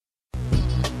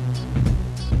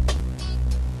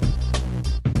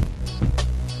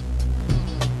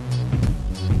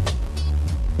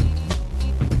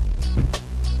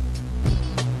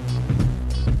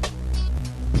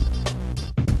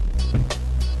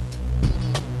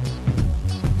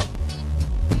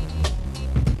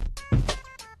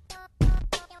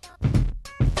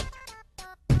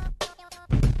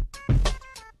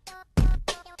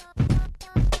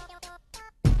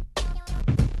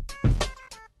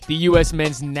The U.S.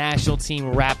 men's national team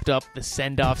wrapped up the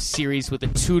send-off series with a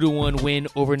 2-1 win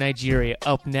over Nigeria.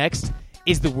 Up next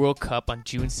is the World Cup on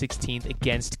June 16th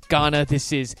against Ghana.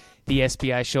 This is the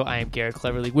SBI Show. I am Garrett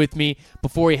Cleverly. With me,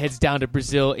 before he heads down to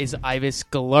Brazil, is Ivis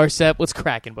Galarsep. What's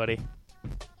cracking, buddy?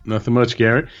 Nothing much,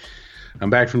 Garrett. I'm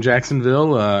back from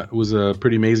Jacksonville. It was a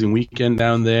pretty amazing weekend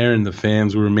down there, and the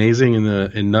fans were amazing. And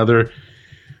another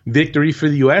victory for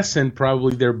the U.S. and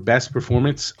probably their best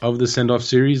performance of the send-off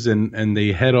series. And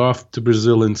they head off to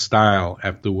Brazil in style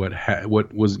after what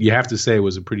was, you have to say,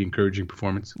 was a pretty encouraging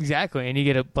performance. Exactly, and you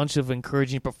get a bunch of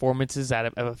encouraging performances out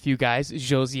of a few guys.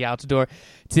 Josie Altidore,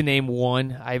 to name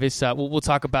one. Ivis, we'll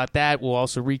talk about that. We'll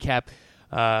also recap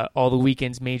all the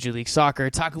weekend's Major League Soccer.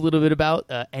 Talk a little bit about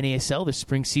NASL. The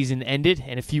spring season ended,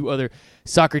 and a few other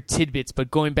soccer tidbits.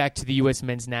 But going back to the U.S.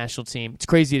 men's national team, it's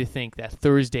crazy to think that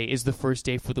Thursday is the first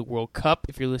day for the World Cup.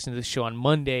 If you're listening to the show on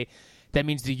Monday, that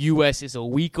means the U.S. is a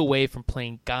week away from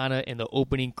playing Ghana in the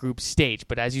opening group stage.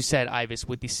 But as you said, Ivis,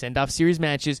 with the send-off series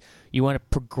matches, you want to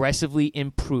progressively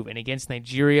improve. And against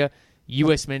Nigeria,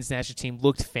 U.S. men's national team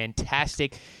looked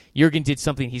fantastic. Jurgen did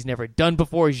something he's never done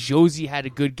before. Josie had a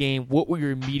good game. What were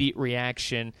your immediate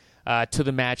reaction to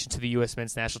the match and to the U.S.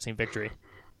 men's national team victory?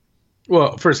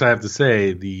 Well, first I have to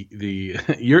say the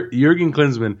Jurgen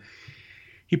Klinsmann,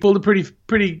 he pulled a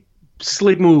pretty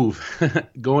slick move,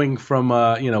 going from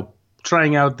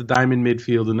trying out the diamond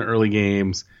midfield in the early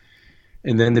games,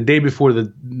 and then the day before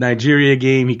the Nigeria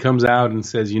game, he comes out and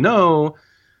says,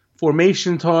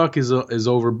 formation talk is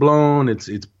overblown. It's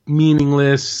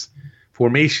meaningless.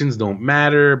 Formations don't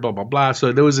matter, blah, blah, blah.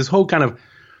 So there was this whole kind of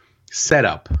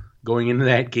setup going into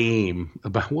that game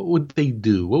about what would they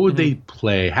do? What would they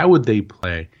play? How would they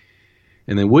play?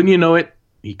 And then wouldn't you know it,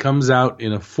 he comes out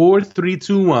in a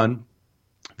 4-3-2-1,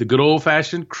 the good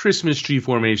old-fashioned Christmas tree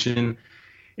formation,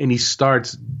 and he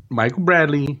starts Michael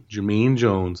Bradley, Jermaine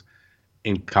Jones,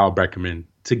 and Kyle Beckerman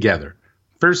together.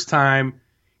 First time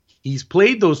he's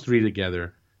played those three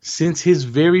together since his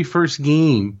very first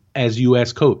game as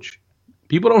U.S. coach.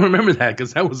 People don't remember that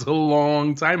because that was a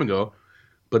long time ago.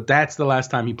 But that's the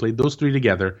last time he played those three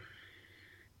together.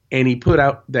 And he put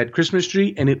out that Christmas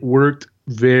tree, and it worked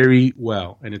very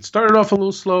well. And it started off a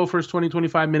little slow, first 20,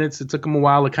 25 minutes. It took them a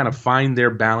while to kind of find their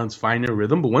balance, find their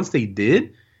rhythm. But once they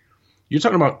did, you're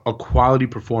talking about a quality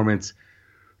performance.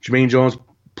 Jermaine Jones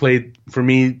played, for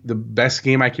me, the best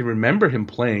game I can remember him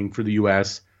playing for the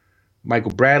U.S.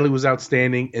 Michael Bradley was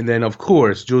outstanding. And then, of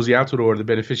course, Josie Altidore, the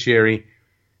beneficiary,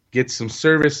 gets some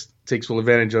service, takes full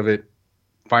advantage of it,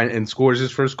 and scores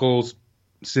his first goals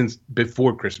since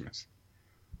before Christmas.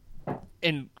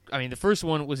 And the first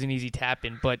one was an easy tap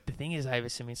in, but the thing is,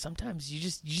 Ivis, sometimes you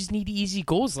just need easy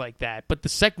goals like that. But the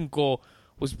second goal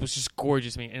was just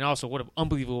gorgeous. And also what an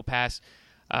unbelievable pass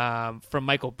from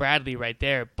Michael Bradley right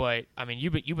there. But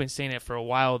you've been saying it for a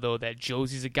while though, that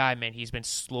Josie's a guy, man. He's been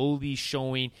slowly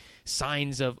showing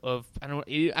signs of I don't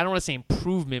want to say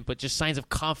improvement, but just signs of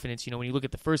confidence. When you look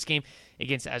at the first game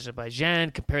against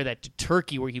Azerbaijan, compare that to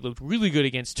Turkey, where he looked really good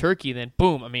against Turkey, and then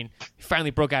boom, he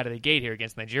finally broke out of the gate here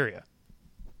against Nigeria.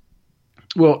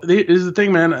 Well, here's the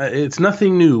thing, man. It's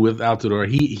nothing new with Altidore.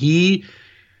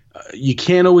 You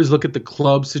can't always look at the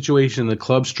club situation, the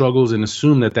club struggles, and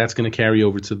assume that that's going to carry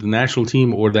over to the national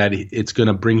team or that it's going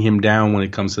to bring him down when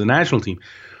it comes to the national team.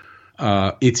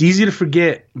 It's easy to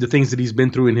forget the things that he's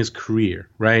been through in his career,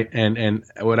 right? And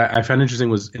what I found interesting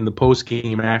was in the post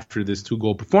game after this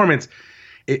 2-goal performance,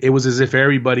 it was as if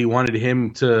everybody wanted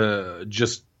him to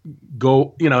just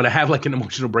go, to have like an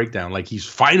emotional breakdown, like he's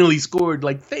finally scored,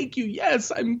 like thank you,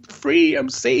 yes, I'm free, I'm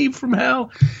saved from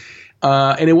hell.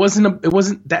 And it was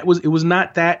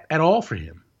not that at all for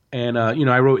him. And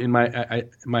I wrote in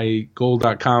my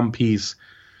goal.com piece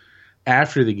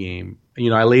after the game,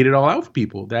 I laid it all out for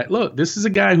people that, look, this is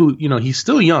a guy who, he's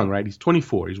still young, right? He's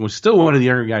 24. He's still one of the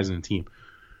younger guys in the team.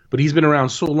 But he's been around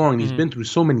so long, and he's been through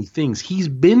so many things. He's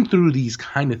been through these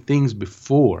kind of things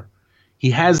before. He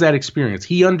has that experience.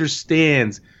 He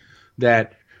understands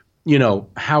that,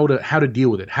 how to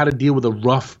deal with it, how to deal with a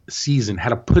rough season, how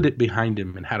to put it behind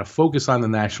him, and how to focus on the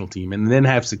national team and then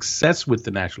have success with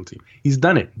the national team. He's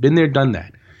done it, been there, done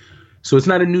that. So it's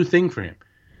not a new thing for him.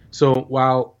 So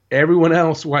while a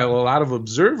lot of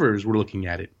observers were looking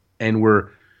at it and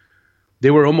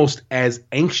they were almost as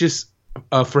anxious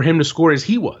for him to score as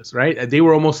he was, right? They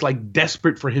were almost like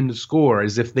desperate for him to score,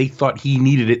 as if they thought he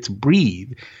needed it to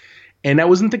breathe. And that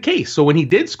wasn't the case. So when he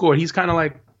did score, he's kind of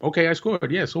like, okay, I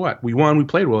scored. Yeah, so what? We won. We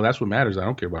played well. That's what matters. I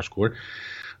don't care about score.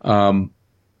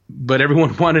 But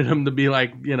everyone wanted him to be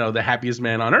like, the happiest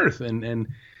man on earth. And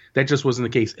That just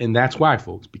wasn't the case. And that's why,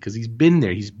 folks, because he's been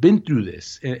there. He's been through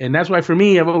this. And that's why, for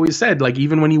me, I've always said, like,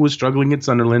 even when he was struggling at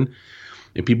Sunderland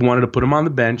and people wanted to put him on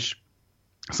the bench,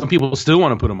 some people still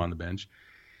want to put him on the bench.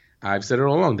 I've said it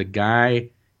all along. The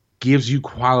guy gives you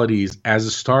qualities as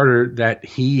a starter that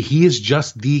he is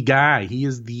just the guy. He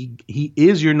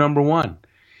is your number one.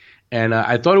 And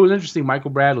I thought it was interesting,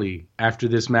 Michael Bradley, after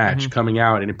this match coming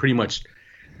out, and it pretty much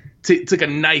took a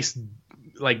nice,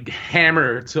 like,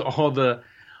 hammer to all the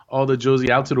Jozy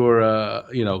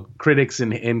Altidore, critics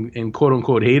and quote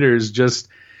unquote haters, just,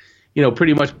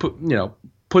 pretty much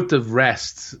put to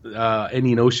rest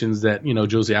any notions that,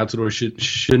 Jozy Altidore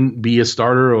shouldn't be a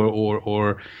starter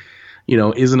or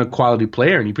isn't a quality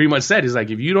player. And he pretty much said, he's like,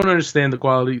 if you don't understand the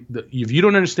quality, if you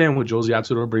don't understand what Jozy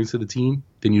Altidore brings to the team,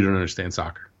 then you don't understand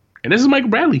soccer. And this is Michael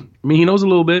Bradley. I mean, he knows a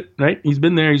little bit, right? He's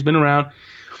been there. He's been around.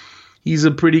 He's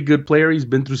a pretty good player. He's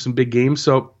been through some big games.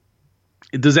 So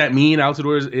does that mean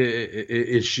Altidore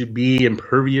it should be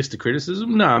impervious to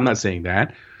criticism? No, I'm not saying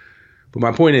that. But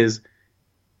my point is,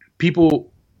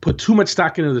 people put too much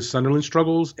stock into the Sunderland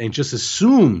struggles and just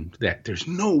assumed that there's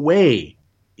no way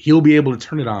he'll be able to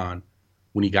turn it on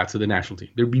when he got to the national team.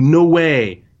 There'd be no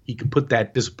way he could put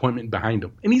that disappointment behind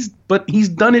him. And he's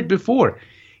done it before.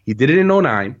 He did it in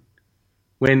 2009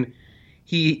 when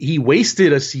he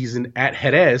wasted a season at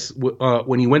Jerez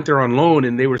when he went there on loan,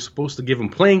 and they were supposed to give him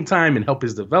playing time and help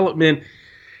his development.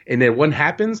 And then what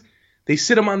happens? They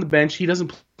sit him on the bench. He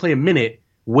doesn't play a minute,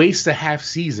 wastes a half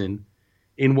season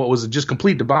in what was a just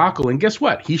complete debacle. And guess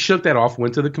what? He shook that off,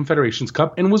 went to the Confederations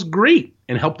Cup, and was great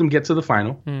and helped them get to the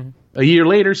final. A year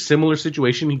later, similar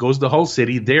situation. He goes to Hull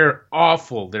City. They're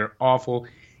awful.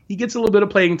 He gets a little bit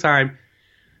of playing time,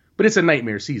 but it's a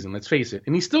nightmare season, let's face it.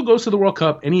 And he still goes to the World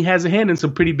Cup, and he has a hand in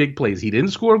some pretty big plays. He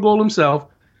didn't score a goal himself,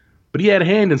 but he had a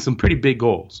hand in some pretty big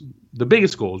goals. The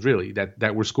biggest goals, really,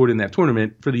 that were scored in that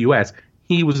tournament for the U.S.,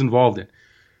 he was involved in.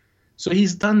 So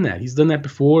he's done that. He's done that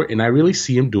before, and I really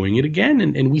see him doing it again,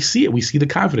 and we see it. We see the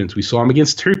confidence. We saw him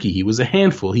against Turkey. He was a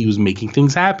handful. He was making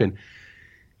things happen.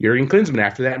 Jurgen Klinsmann,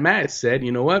 after that match, said,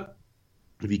 you know what?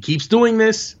 If he keeps doing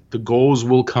this, the goals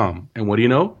will come. And what do you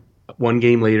know? One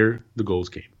game later, the goals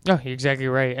came. Oh, you're exactly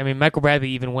right. I mean, Michael Bradley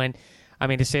even went,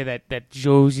 to say that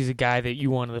Jozy's a guy that you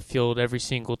want on the field every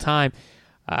single time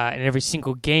and every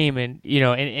single game. And,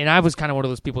 and I was kind of one of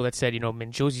those people that said,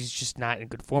 Jozy's just not in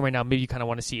good form right now. Maybe you kind of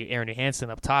want to see Aaron Johansson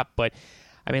up top. But,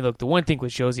 look, the one thing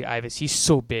with Jozy Ives, he's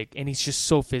so big and he's just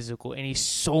so physical and he's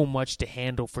so much to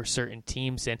handle for certain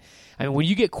teams. And, when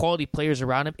you get quality players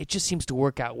around him, it just seems to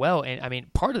work out well.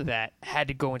 And, part of that had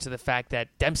to go into the fact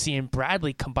that Dempsey and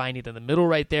Bradley combined it in the middle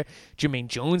right there. Jermaine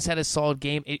Jones had a solid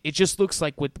game. It just looks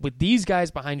like with these guys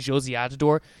behind Jozy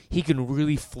Altidore, he can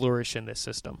really flourish in this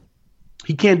system.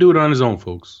 He can't do it on his own,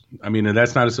 folks.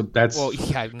 That's not a that's well,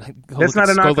 yeah. That's not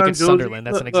a knock on Sunderland.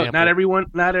 That's an example.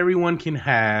 Look, not everyone can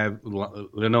have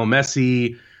Lionel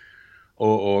Messi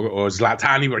or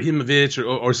Zlatan Ibrahimovic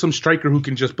or some striker who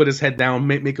can just put his head down,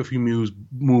 make a few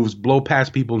moves, blow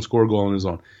past people, and score a goal on his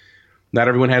own. Not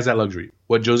everyone has that luxury.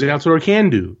 What Jozy Altidore can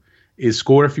do is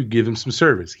score if you give him some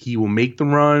service. He will make the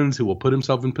runs. He will put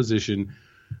himself in position,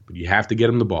 but you have to get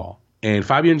him the ball. And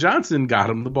Fabian Johnson got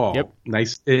him the ball. Yep.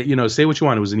 Nice. Say what you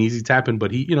want. It was an easy tap-in,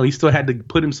 but he still had to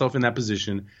put himself in that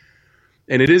position.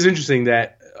 And it is interesting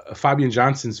that Fabian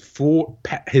Johnson's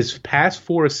his past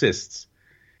 4 assists,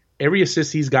 every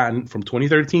assist he's gotten from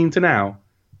 2013 to now,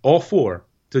 all 4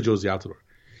 to Jozy Altidore.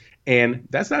 And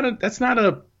that's not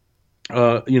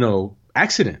a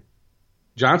accident.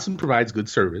 Johnson provides good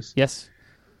service. Yes.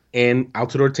 And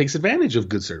Altidore takes advantage of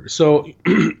good service. So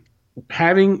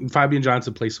having Fabian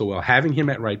Johnson play so well, having him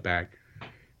at right back,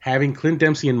 having Clint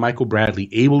Dempsey and Michael Bradley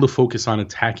able to focus on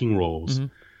attacking roles,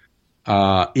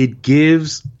 it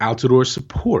gives Altidore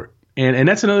support. And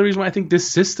that's another reason why I think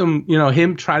this system,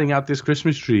 him trotting out this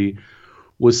Christmas tree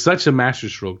was such a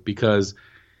masterstroke, because,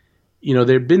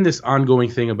 there'd been this ongoing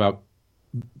thing about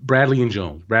Bradley and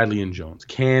Jones.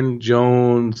 Can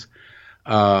Jones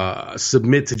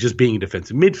submit to just being a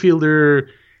defensive midfielder?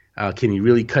 Can he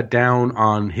really cut down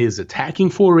on his attacking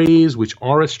forays, which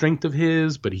are a strength of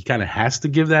his, but he kind of has to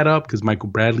give that up because Michael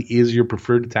Bradley is your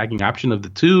preferred attacking option of the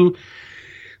two.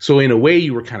 So in a way,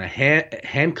 you were kind of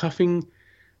handcuffing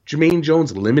Jermaine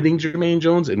Jones, limiting Jermaine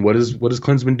Jones. And what does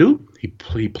Klinsmann do? He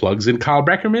plugs in Kyle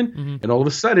Beckerman, and all of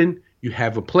a sudden you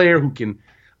have a player who can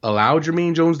allow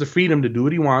Jermaine Jones the freedom to do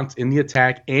what he wants in the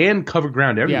attack and cover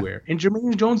ground everywhere. Yeah. And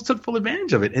Jermaine Jones took full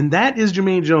advantage of it. And that is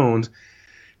Jermaine Jones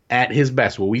at his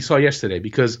best, what we saw yesterday,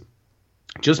 because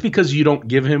just because you don't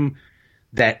give him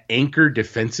that anchor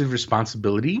defensive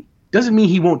responsibility doesn't mean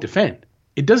he won't defend.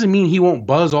 It doesn't mean he won't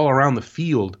buzz all around the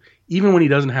field, even when he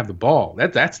doesn't have the ball.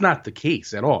 That's not the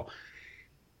case at all.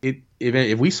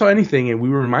 If we saw anything and we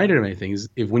were reminded of anything, is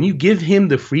if when you give him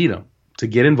the freedom to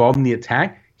get involved in the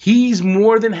attack, he's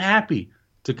more than happy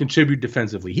to contribute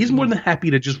defensively. He's more than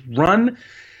happy to just run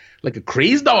like a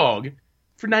crazed dog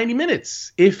for 90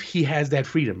 minutes if he has that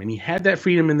freedom. And he had that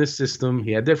freedom in this system.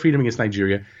 He had that freedom against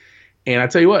Nigeria. And I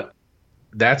tell you what,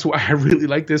 that's why I really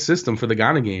like this system for the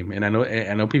Ghana game. And I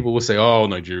know people will say, oh,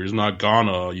 Nigeria's not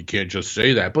Ghana. You can't just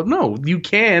say that. But no, you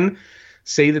can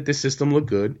say that this system looked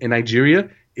good. And Nigeria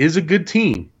is a good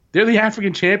team. They're the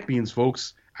African champions,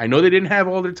 folks. I know they didn't have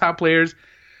all their top players.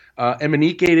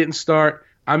 Emenike didn't start.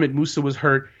 Ahmed Musa was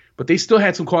hurt. But they still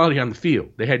had some quality on the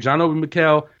field. They had John Obi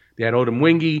Mikel. They had Odom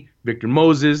Wingy, Victor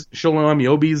Moses, Sholom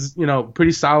Amiobi's,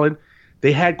 pretty solid.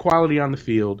 They had quality on the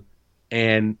field,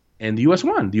 and the U.S.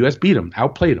 won. The U.S. beat them,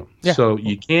 outplayed them. Yeah. So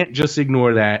you can't just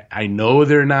ignore that. I know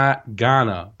they're not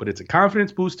Ghana, but it's a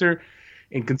confidence booster.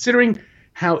 And considering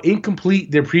how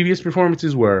incomplete their previous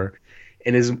performances were,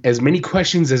 and as many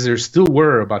questions as there still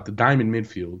were about the diamond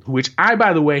midfield, which I,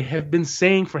 by the way, have been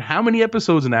saying for how many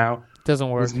episodes now, doesn't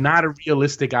work. Was not a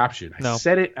realistic option. No. I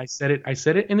said it,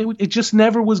 and it just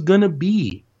never was going to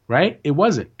be, right? It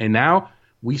wasn't. And now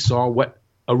we saw what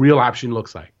a real option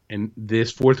looks like. And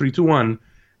this 4-3-2-1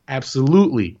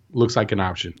 absolutely looks like an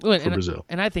option for Brazil.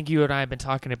 And I think you and I have been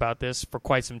talking about this for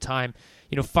quite some time,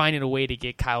 finding a way to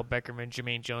get Kyle Beckerman,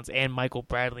 Jermaine Jones, and Michael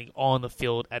Bradley on the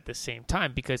field at the same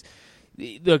time because –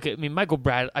 look, I mean, Kyle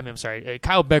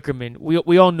Beckerman,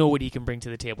 we all know what he can bring to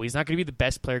the table. He's not going to be the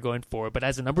best player going forward, but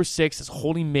as a number 6, as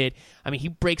holding mid, I mean, he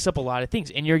breaks up a lot of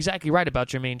things. And you're exactly right about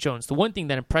Jermaine Jones. The one thing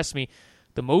that impressed me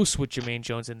the most with Jermaine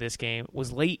Jones in this game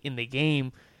was late in the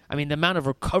game. I mean, the amount of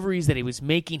recoveries that he was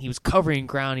making, he was covering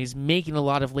ground, he's making a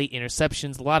lot of late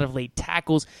interceptions, a lot of late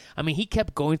tackles. I mean, he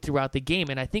kept going throughout the game,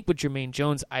 and I think with Jermaine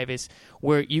Jones, Ivis,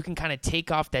 where you can kind of take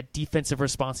off that defensive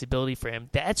responsibility for him,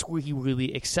 that's where he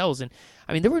really excels. And,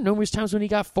 I mean, there were numerous times when he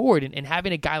got forward, and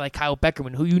having a guy like Kyle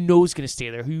Beckerman, who you know is going to stay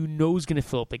there, who you know is going to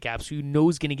fill up the gaps, who you know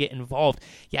is going to get involved.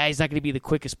 Yeah, he's not going to be the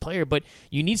quickest player, but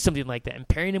you need something like that. And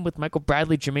pairing him with Michael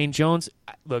Bradley, Jermaine Jones,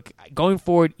 look, going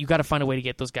forward, you got to find a way to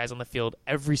get those guys on the field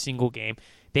every single game.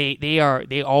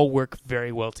 They all work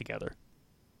very well together.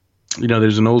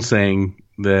 There's an old saying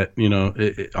that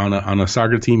on a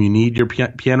soccer team you need your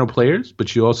piano players,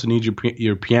 but you also need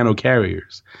your piano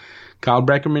carriers. Kyle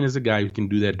Beckerman is a guy who can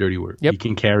do that dirty work. Yep. He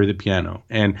can carry the piano,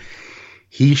 and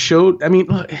he showed. I mean,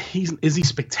 look, is he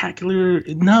spectacular?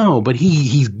 No, but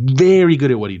he's very good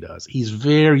at what he does. He's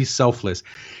very selfless.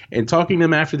 And talking to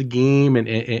him after the game,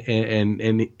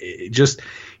 and just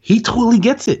he totally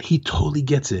gets it. He totally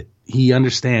gets it. He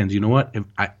understands. You know what?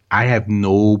 I have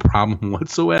no problem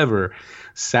whatsoever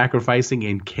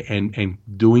sacrificing and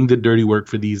doing the dirty work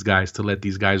for these guys to let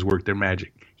these guys work their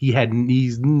magic.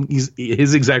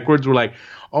 His exact words were like,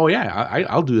 "Oh yeah,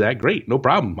 I'll do that. Great, no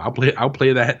problem. I'll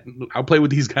play that. I'll play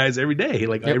with these guys every day,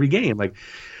 every game,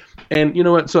 And you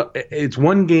know what? So it's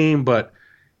one game, but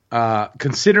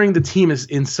considering the team is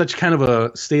in such kind of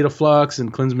a state of flux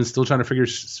and Klinsmann's still trying to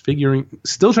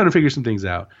figure some things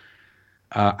out.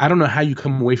 I don't know how you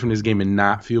come away from this game and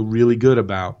not feel really good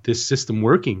about this system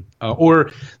working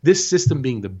or this system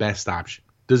being the best option.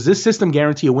 Does this system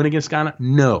guarantee a win against Ghana?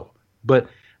 No, but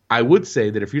I would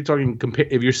say that if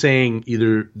you're saying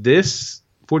either this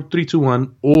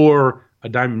 4-3-2-1 or a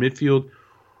diamond midfield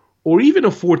or even a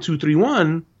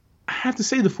 4-2-3-1, I have to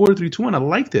say the 4-3-2-1, I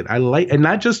liked it. And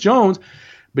not just Jones,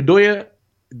 Bedoya,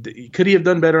 could he have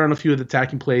done better on a few of the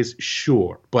attacking plays?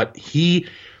 Sure, but he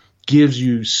gives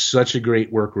you such a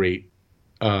great work rate.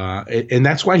 And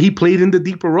that's why he played in the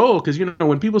deeper role because,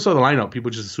 when people saw the lineup,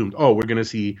 people just assumed, we're going to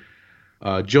see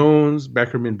Jones,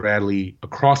 Beckerman, Bradley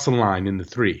across the line in the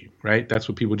 3, right? That's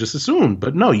what people just assumed.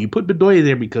 But no, you put Bedoya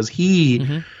there because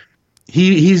he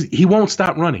won't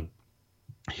stop running.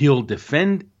 He'll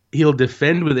defend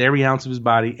with every ounce of his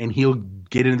body, and he'll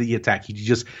get into the attack.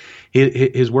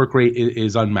 His work rate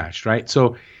is unmatched, right?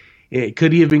 So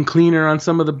could he have been cleaner on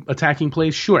some of the attacking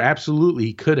plays? Sure, absolutely,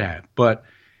 he could have. But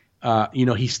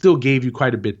he still gave you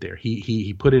quite a bit there.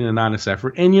 He put in an honest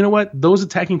effort, and you know what? Those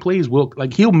attacking plays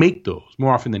he'll make those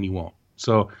more often than he won't.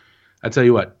 So I tell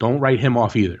you what, don't write him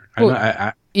off either. Well,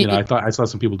 I thought I saw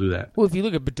some people do that. Well, if you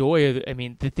look at Bedoya, I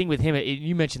mean, the thing with him,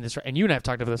 you mentioned this, and you and I have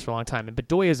talked about this for a long time. And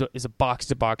Bedoya is a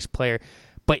box-to-box player,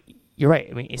 but you're right.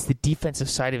 I mean, it's the defensive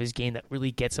side of his game that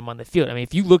really gets him on the field. I mean,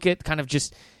 if you look at kind of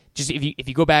just if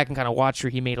you go back and kind of watch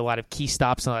where he made a lot of key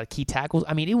stops and a lot of key tackles,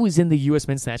 I mean, it was in the U.S.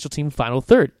 men's national team final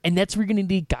third, and that's where you're going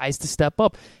to need guys to step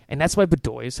up, and that's why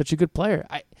Bedoya is such a good player.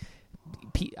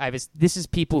 Ivis, this is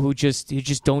people who just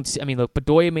don't see. I mean, look,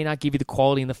 Bedoya may not give you the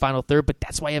quality in the final third, but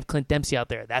that's why you have Clint Dempsey out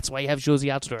there. That's why you have Josie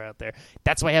Altidore out there.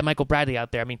 That's why you have Michael Bradley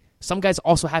out there. I mean, some guys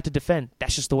also have to defend.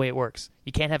 That's just the way it works.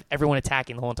 You can't have everyone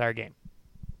attacking the whole entire game.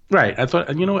 Right. I thought,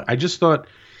 I just thought,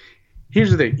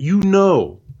 here's the thing.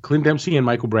 Clint Dempsey and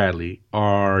Michael Bradley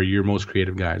are your most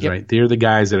creative guys, right? They're the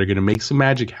guys that are going to make some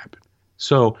magic happen.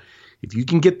 So if you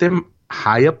can get them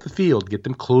high up the field, get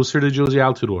them closer to Josie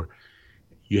Altidore,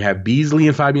 you have Beasley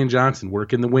and Fabian Johnson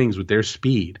working the wings with their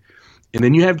speed. And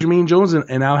then you have Jermaine Jones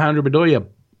and Alejandro Bedoya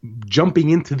jumping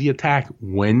into the attack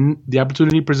when the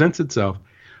opportunity presents itself.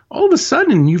 All of a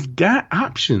sudden, you've got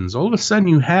options. All of a sudden,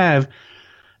 you have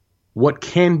what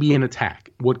can be an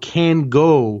attack, what can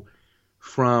go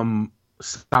from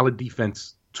solid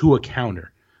defense to a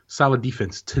counter, solid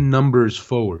defense to numbers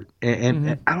forward.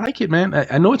 And I like it, man.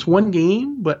 I know it's one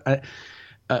game, but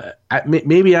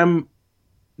maybe I'm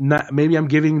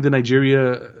giving the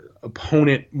Nigeria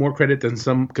opponent more credit than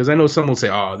some, because I know some will say,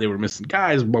 oh, they were missing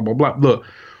guys, blah, blah, blah. Look,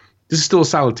 this is still a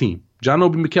solid team. John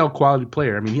Obi Mikel, quality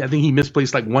player. I mean, I think he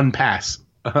misplaced like one pass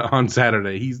on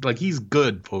Saturday. He's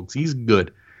good, folks. He's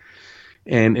good.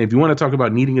 And if you want to talk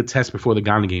about needing a test before the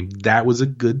Ghana game, that was a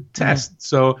good test. Mm-hmm.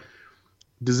 So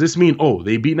does this mean,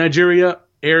 they beat Nigeria,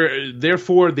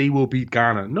 therefore they will beat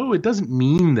Ghana? No, it doesn't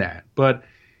mean that. But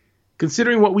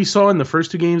considering what we saw in the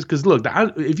first two games, because look,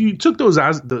 if you took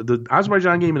the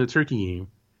Azerbaijan game and the Turkey game,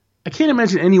 I can't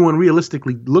imagine anyone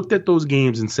realistically looked at those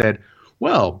games and said,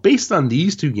 well, based on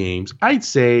these two games, I'd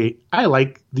say I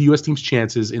like the U.S. team's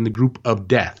chances in the group of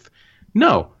death.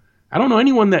 No, I don't know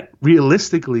anyone that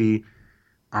realistically,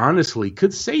 honestly,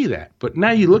 could say that. But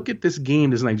now you look at this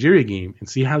Nigeria game, and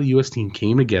see how the U.S. team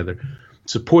came together,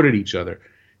 supported each other,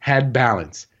 had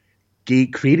balance,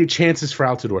 created chances for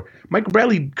Altidore. Michael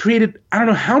Bradley created, I don't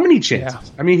know how many chances.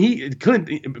 Yeah. I mean,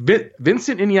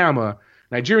 Vincent Inyama,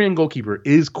 Nigerian goalkeeper,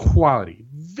 is quality.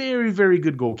 Very, very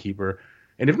good goalkeeper.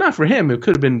 And if not for him, it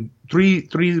could have been 3-1,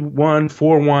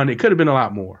 4-1. It could have been a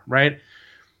lot more, right?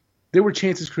 There were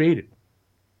chances created.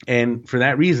 And for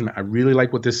that reason, I really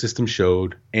like what this system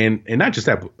showed. And not just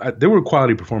that, but there were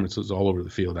quality performances all over the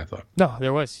field, I thought. No,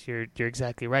 there was. You're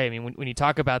exactly right. I mean, when you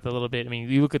talk about that a little bit, I mean,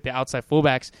 you look at the outside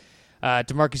fullbacks,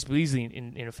 DeMarcus Beasley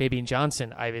and Fabian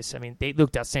Johnson, Ivis, I mean, they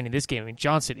looked outstanding this game. I mean,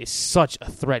 Johnson is such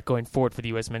a threat going forward for the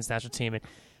U.S. men's national team.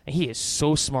 And he is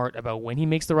so smart about when he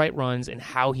makes the right runs and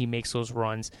how he makes those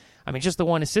runs. I mean, just the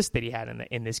one assist that he had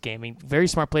in this game. I mean, very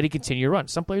smart play to continue to run.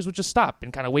 Some players would just stop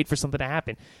and kind of wait for something to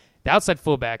happen. The outside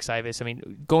fullbacks, Ivis, I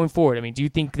mean, going forward, I mean, do you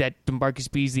think that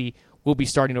DeMarcus Beasley will be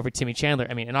starting over Timmy Chandler?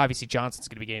 I mean, and obviously Johnson's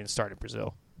going to be getting the start in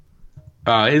Brazil.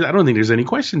 I don't think there's any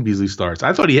question Beasley starts.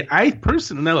 I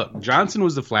personally, now look, Johnson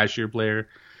was the flashier player.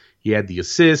 He had the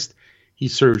assist. He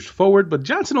surged forward, but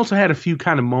Johnson also had a few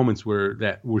kind of moments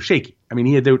that were shaky. I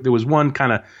mean, there was one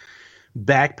kind of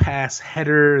back pass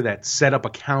header that set up a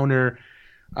counter.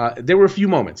 There were a few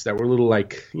moments that were a little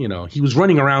like, he was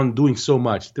running around doing so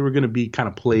much. There were going to be kind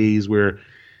of plays where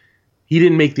he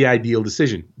didn't make the ideal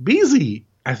decision. Beasley,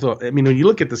 when you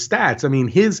look at the stats, I mean,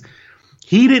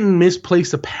 he didn't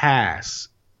misplace a pass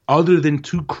other than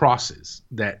 2 crosses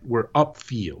that were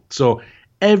upfield. So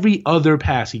every other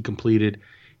pass he completed,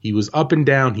 he was up and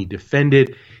down. He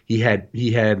defended. He had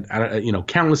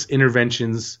countless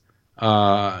interventions,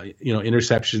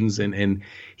 interceptions, and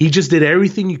he just did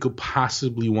everything you could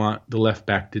possibly want the left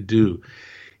back to do.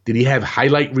 Did he have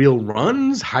highlight reel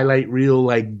runs, highlight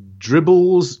reel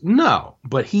dribbles? No,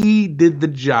 but he did the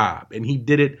job, and he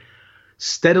did it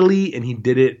steadily, and he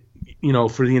did it,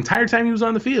 for the entire time he was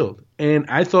on the field. And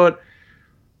I thought,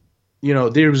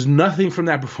 there was nothing from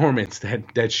that performance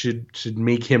that should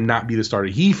make him not be the starter.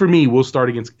 He, for me, will start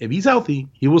if he's healthy,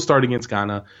 he will start against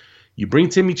Ghana. You bring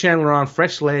Timmy Chandler on,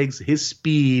 fresh legs, his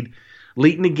speed.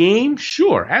 Late in the game,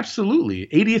 sure, absolutely.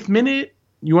 80th minute,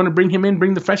 you want to bring him in,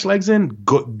 bring the fresh legs in?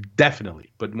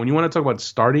 Definitely. But when you want to talk about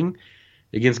starting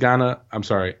against Ghana, I'm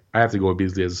sorry, I have to go with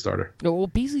Beasley as a starter. No, well,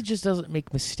 Beasley just doesn't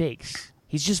make mistakes.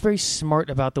 He's just very smart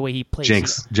about the way he plays.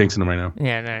 Jinxing him right now.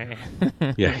 Yeah,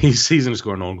 no. Yeah, he's going to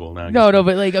score an own goal now. No,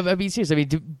 but I mean, seriously. I mean,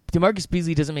 DeMarcus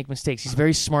Beasley doesn't make mistakes. He's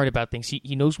very smart about things.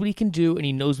 He knows what he can do, and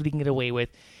he knows what he can get away with.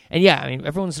 And yeah, I mean,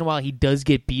 every once in a while he does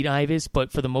get beat, Ivis,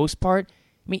 but for the most part,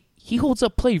 I mean, he holds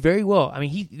up play very well. I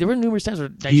mean, there were numerous times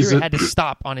where Nigeria had to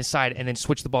stop on his side and then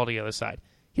switch the ball to the other side.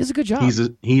 He does a good job. Here's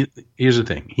the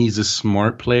thing. He's a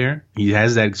smart player. He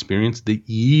has that experience, the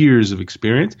years of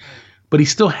experience, but he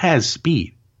still has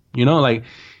speed.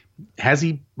 Has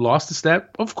he lost a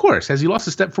step? Of course. Has he lost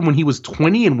a step from when he was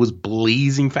 20 and was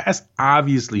blazing fast?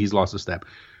 Obviously, he's lost a step.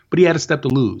 But he had a step to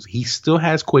lose. He still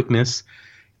has quickness.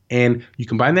 And you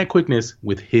combine that quickness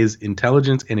with his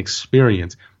intelligence and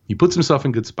experience. He puts himself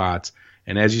in good spots.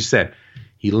 And as you said,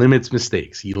 he limits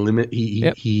mistakes. He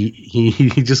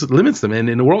just limits them. And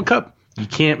in the World Cup, you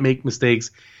can't make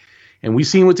mistakes. And we've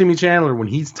seen with Timmy Chandler, when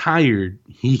he's tired,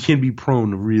 he can be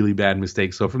prone to really bad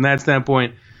mistakes. So from that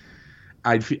standpoint,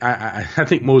 I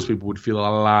think most people would feel a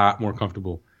lot more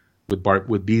comfortable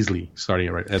with Beasley starting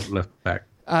at left back.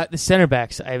 The center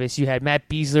backs, Ivis, you had Matt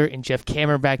Beasler and Jeff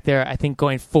Cameron back there. I think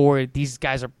going forward, these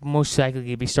guys are most likely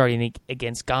to be starting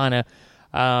against Ghana.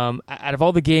 Out of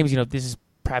all the games, this is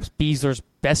perhaps Beasler's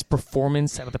best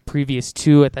performance out of the previous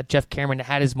two. I thought Jeff Cameron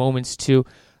had his moments too.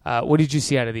 What did you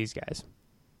see out of these guys?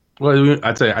 Well,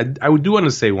 I'd say I do want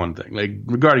to say one thing, like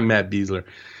regarding Matt Beasler.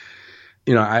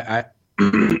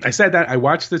 I said that I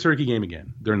watched the Turkey game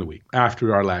again during the week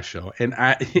after our last show, and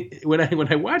when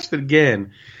I watched it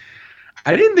again,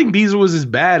 I didn't think Beasler was as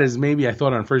bad as maybe I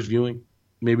thought on first viewing.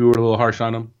 Maybe we were a little harsh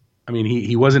on him. I mean,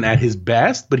 he wasn't at his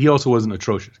best, but he also wasn't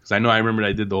atrocious. Because I remember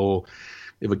I did the whole,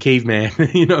 if a caveman,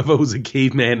 if I was a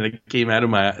caveman and I came out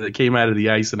of the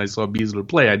ice and I saw Beasler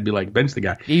play, I'd be like, bench the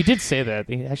guy. You did say that.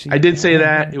 I did say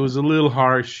that. It was a little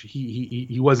harsh.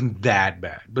 He wasn't that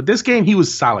bad. But this game, he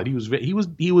was solid. He was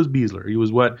Beasler. He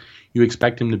was what you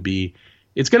expect him to be.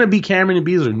 It's going to be Cameron and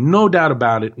Beasler, no doubt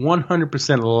about it.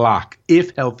 100% lock.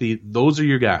 If healthy, those are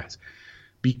your guys.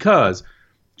 Because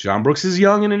John Brooks is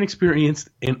young and inexperienced,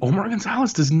 and Omar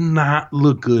Gonzalez does not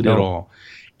look good at all.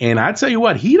 And I tell you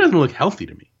what, he doesn't look healthy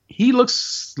to me. He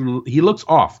looks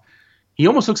off. He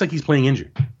almost looks like he's playing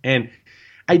injured. And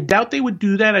I doubt they would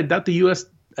do that. I doubt the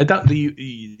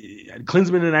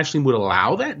Klinsmann and Ashley would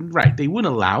allow that. Right, they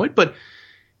wouldn't allow it, but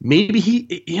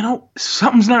maybe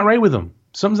something's not right with him.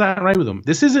 Something's not right with him.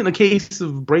 This isn't a case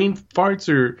of brain farts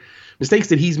or mistakes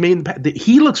that he's made.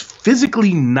 He looks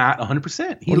physically not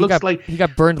 100%. He looks like he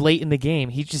got burned late in the game.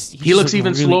 He looks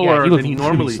even slower than he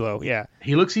normally. Slow, yeah.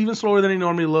 He looks even slower than he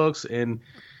normally looks, and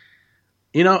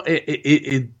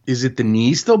is it the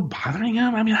knee still bothering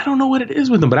him? I mean, I don't know what it is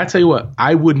with him, but I tell you what,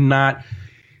 I would not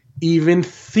even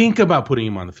think about putting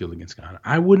him on the field against Ghana.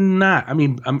 I would not. I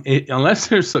mean, unless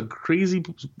there's a crazy.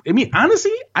 I mean,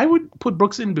 honestly, I would put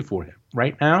Brooks in before him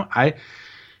right now.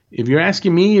 If you're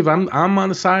asking me, if I'm on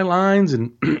the sidelines,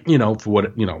 and for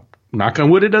what knock on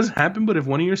wood, it doesn't happen. But if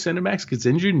one of your center backs gets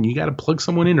injured and you got to plug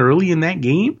someone in early in that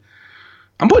game,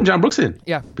 I'm putting John Brooks in.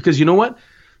 Yeah, because you know what,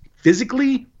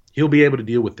 physically he'll be able to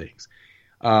deal with things.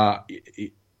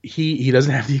 He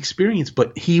doesn't have the experience,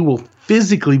 but he will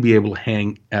physically be able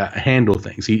to handle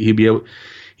things. He'd be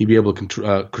able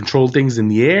to control things in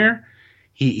the air.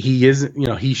 He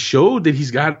isn't. He showed that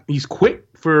he's quick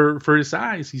for his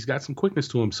size. He's got some quickness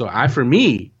to him. So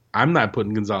I'm not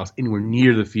putting Gonzalez anywhere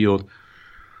near the field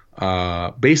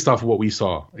based off of what we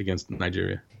saw against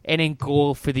Nigeria. And in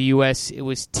goal for the U.S., it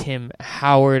was Tim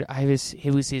Howard.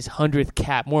 It was his 100th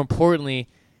cap. More importantly,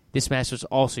 this match was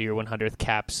also your 100th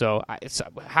cap. So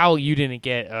how you didn't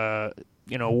get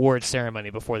award ceremony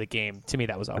before the game, to me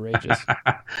that was outrageous.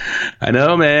 I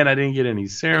know, man. I didn't get any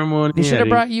ceremony. They should have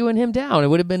brought you and him down. It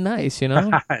would have been nice,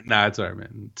 Nah, it's all right,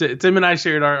 man. Tim and I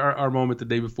shared our moment the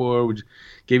day before. We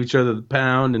gave each other the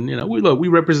pound, and we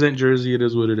represent Jersey. It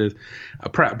is what it is.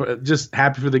 Just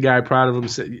happy for the guy. Proud of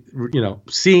him.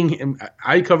 Seeing him.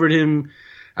 I've covered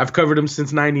him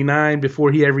since '99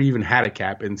 before he ever even had a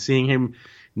cap, and seeing him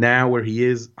now where he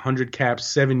is 100 caps,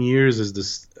 7 years as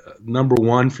the number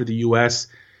one for the U.S.,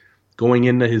 going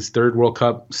into his third World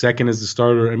Cup, second as the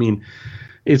starter. I mean,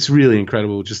 it's really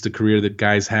incredible just the career that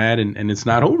guy's had, and it's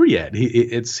not over yet.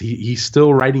 He's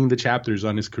still writing the chapters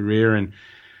on his career, and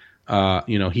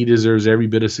he deserves every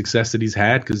bit of success that he's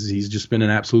had because he's just been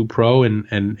an absolute pro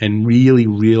and really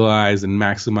realized and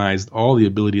maximized all the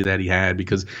ability that he had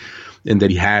because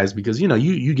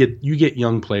you get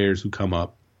young players who come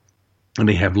up and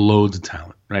they have loads of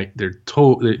talent, right?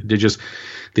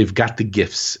 They've got the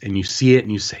gifts, and you see it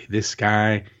and you say, this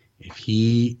guy, if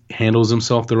he handles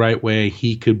himself the right way,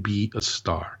 he could be a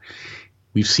star.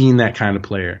 We've seen that kind of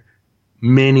player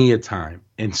many a time.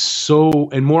 And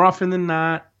more often than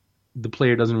not, the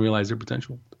player doesn't realize their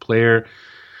potential. The player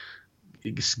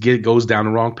goes down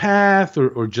the wrong path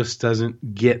or just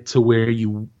doesn't get to where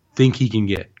you think he can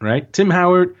get, right? Tim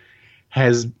Howard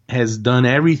has done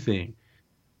everything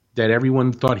that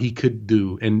everyone thought he could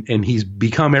do, and he's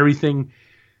become everything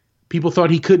people thought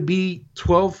he could be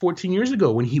 12, 14 years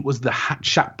ago when he was the hot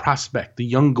shot prospect, the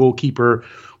young goalkeeper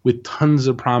with tons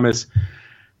of promise.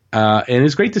 And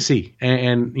it's great to see.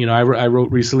 And I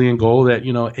wrote recently in Goal that,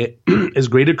 as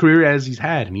great a career as he's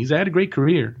had, and he's had a great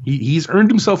career. He's earned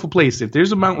himself a place. If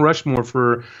there's a Mount Rushmore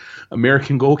for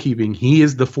American goalkeeping, he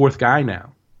is the fourth guy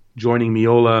now, joining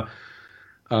Miola,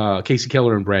 Casey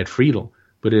Keller and Brad Friedel.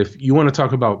 But if you want to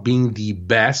talk about being the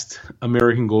best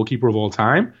American goalkeeper of all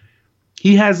time,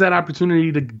 he has that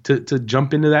opportunity to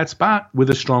jump into that spot with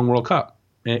a strong World Cup,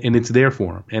 and it's there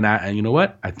for him. And you know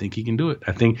what? I think he can do it.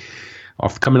 I think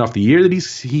coming off the year that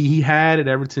he had at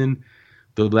Everton,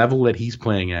 the level that he's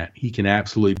playing at, he can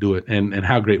absolutely do it. And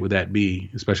how great would that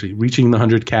be? Especially reaching the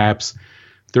 100 caps,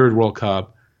 third World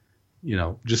Cup,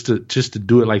 just to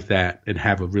do it like that and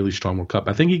have a really strong World Cup.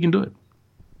 I think he can do it.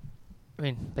 I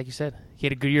mean, like you said, he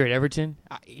had a good year at Everton.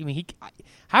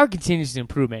 Howard continues to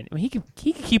improve, man. I mean, he can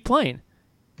keep playing.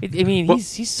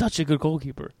 He's such a good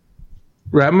goalkeeper.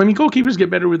 Right. I mean, goalkeepers get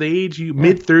better with age.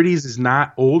 Mid-30s is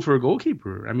not old for a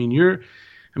goalkeeper. I mean,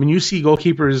 you see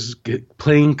goalkeepers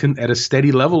playing at a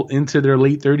steady level into their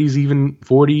late 30s, even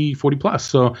 40 plus.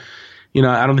 So,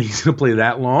 I don't think he's going to play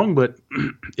that long, but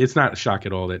it's not a shock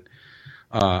at all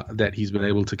that he's been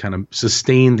able to kind of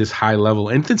sustain this high level.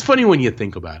 And it's funny when you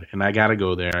think about it, and I got to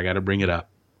go there. I got to bring it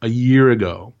up. A year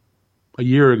ago,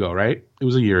 right? It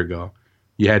was a year ago.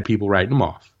 You had people writing him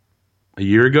off. A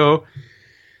year ago,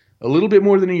 a little bit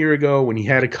more than a year ago, when he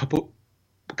had a couple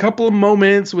of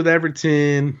moments with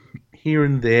Everton here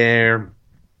and there,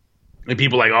 and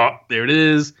people like, oh, there it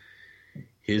is.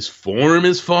 His form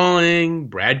is falling.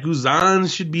 Brad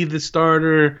Guzan should be the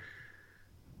starter.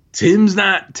 Tim's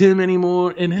not Tim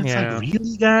anymore. And it's like,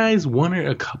 really, guys? Won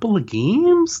a couple of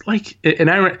games?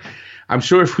 I'm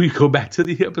sure if we go back to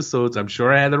the episodes, I'm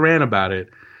sure I had a rant about it,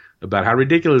 about how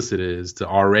ridiculous it is to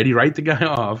already write the guy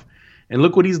off. And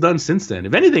look what he's done since then.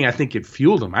 If anything, I think it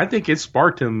fueled him. I think it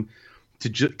sparked him to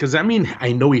because, I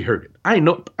know he heard it.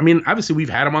 Obviously, we've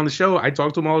had him on the show. I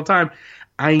talk to him all the time.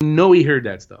 I know he heard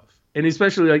that stuff. And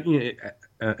especially,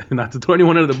 not to throw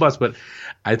anyone under the bus, but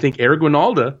I think Eric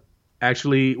Winalda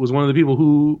actually was one of the people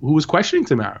who was questioning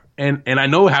Tim Howard. And I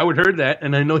know Howard heard that,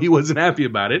 and I know he wasn't happy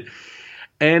about it.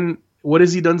 And what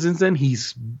has he done since then?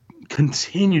 He's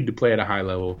continued to play at a high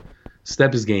level,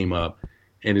 step his game up.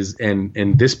 And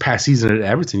this past season at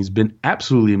Everton, he's been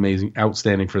absolutely amazing,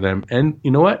 outstanding for them. And you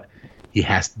know what? He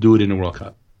has to do it in the World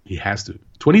Cup. He has to.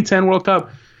 2010 World Cup,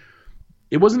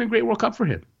 it wasn't a great World Cup for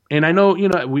him. And I know,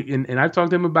 and I've talked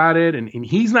to him about it, and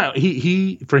he's not,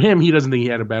 for him, he doesn't think he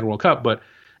had a bad World Cup. But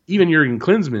even Jurgen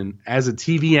Klinsmann, as a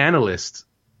TV analyst,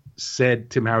 said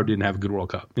Tim Howard didn't have a good World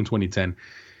Cup in 2010.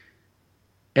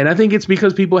 And I think it's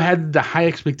because people had the high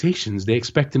expectations. They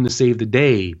expect him to save the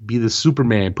day, be the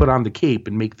Superman, put on the cape,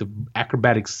 and make the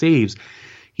acrobatic saves.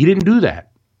 He didn't do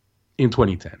that in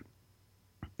 2010.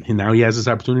 And now he has this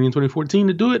opportunity in 2014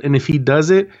 to do it. And if he does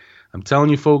it, I'm telling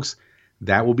you, folks,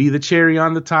 that will be the cherry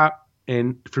on the top.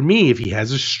 And for me, if he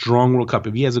has a strong World Cup,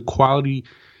 if he has a quality,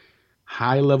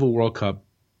 high-level World Cup,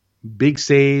 big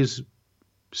saves,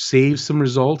 saves some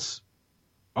results,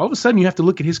 all of a sudden you have to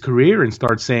look at his career and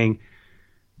start saying,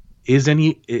 is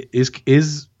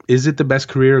it the best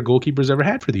career a goalkeeper's ever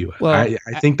had for the U.S.? Well,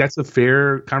 I think that's a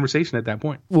fair conversation at that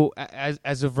point. Well,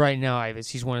 as of right now, Ives,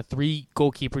 he's one of 3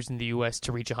 goalkeepers in the U.S.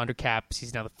 to reach 100 caps.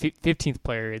 He's now the 15th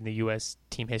player in the U.S.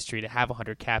 team history to have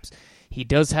 100 caps. He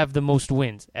does have the most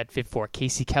wins at 54.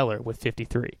 Casey Keller with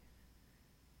 53.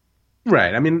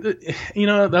 Right.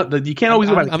 You can't always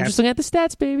go by the I'm just looking at the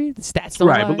stats, baby. The stats don't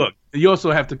lie. But look, you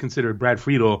also have to consider Brad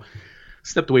Friedel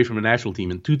stepped away from the national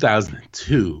team in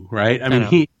 2002, right?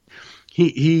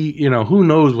 He who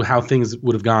knows how things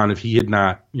would have gone if he had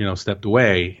not, stepped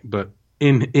away. But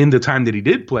in the time that he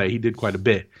did play, he did quite a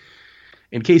bit.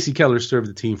 And Casey Keller served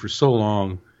the team for so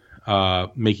long,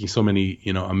 making so many,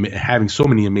 having so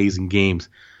many amazing games.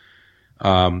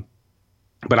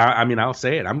 But I'll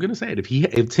say it. I'm going to say it.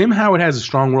 If Tim Howard has a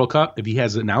strong World Cup, if he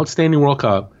has an outstanding World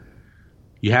Cup,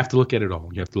 you have to look at it all.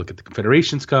 You have to look at the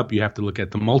Confederations Cup. You have to look at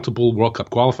the multiple World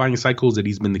Cup qualifying cycles that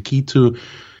he's been the key to.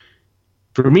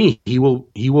 For me, he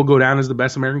will go down as the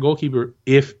best American goalkeeper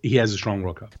if he has a strong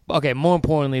World Cup. Okay, more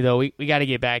importantly, though, we got to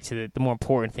get back to the more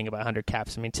important thing about 100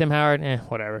 caps. Tim Howard,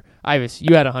 whatever. Ives,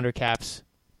 you had 100 caps.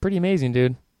 Pretty amazing,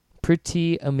 dude.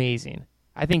 Pretty amazing.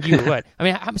 I think you what?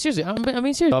 Seriously.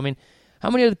 Seriously. How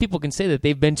many other people can say that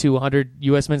they've been to 100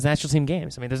 U.S. men's national team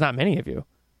games? There's not many of you.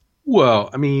 Well,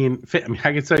 I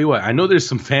can tell you what. I know there's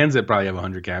some fans that probably have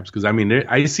 100 caps because,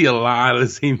 I see a lot of the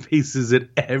same faces at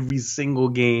every single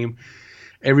game,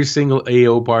 every single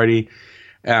AO party.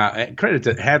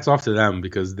 Hats off to them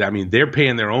because, they're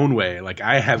paying their own way. Like,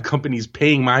 I have companies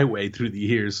paying my way through the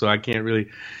years, so I can't really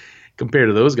compare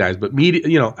to those guys. But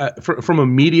media, from a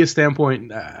media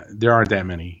standpoint, there aren't that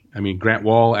many. Grant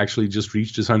Wall actually just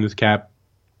reached his 100th cap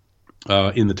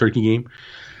in the Turkey game.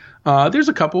 There's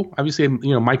a couple. Obviously,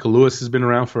 Michael Lewis has been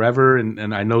around forever,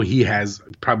 and I know he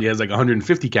probably has like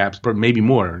 150 caps, but maybe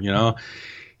more.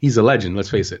 he's a legend. Let's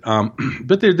face it.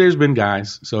 But there's been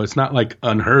guys, so it's not like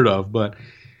unheard of. But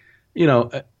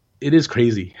it is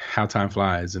crazy how time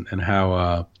flies and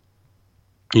how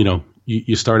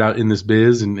you start out in this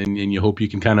biz and you hope you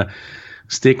can kind of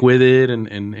stick with it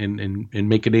and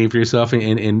make a name for yourself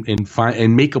and find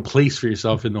and make a place for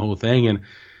yourself in the whole thing. And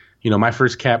my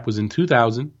first cap was in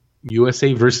 2000,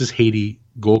 USA versus Haiti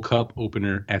Gold Cup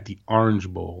opener at the Orange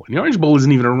Bowl. And the Orange Bowl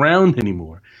isn't even around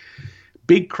anymore.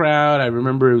 Big crowd. I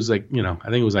remember it was like, I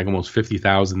think it was like almost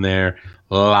 50,000 there.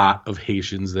 A lot of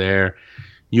Haitians there.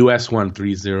 US won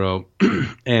 3-0.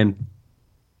 And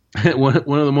one of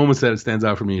the moments that stands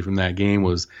out for me from that game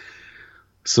was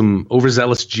some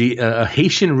overzealous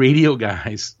Haitian radio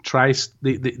guys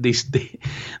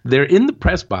they're in the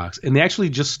press box and they actually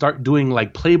just start doing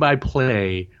like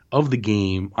play-by-play of the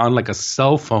game on like a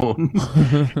cell phone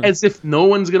as if no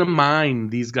one's gonna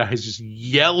mind these guys just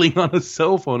yelling on a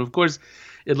cell phone. Of course,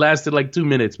 it lasted like 2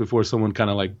 minutes before someone kind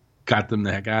of like got them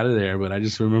the heck out of there. But I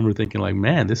just remember thinking like,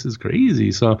 man, this is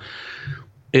crazy. So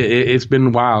it's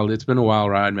been wild. It's been a wild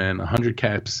ride, man. 100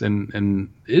 caps and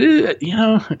it,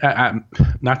 I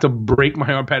not to break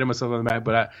my arm, patting myself on the back,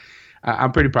 but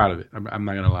I'm pretty proud of it. I'm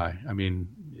not gonna lie. I mean,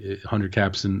 100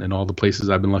 caps and all the places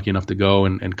I've been lucky enough to go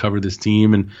and cover this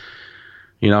team. And,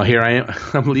 here I am.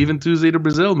 I'm leaving Tuesday to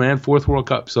Brazil, man. 4th World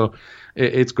Cup. So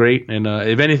it's great. And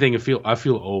if anything, I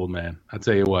feel old, man. I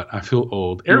tell you what, I feel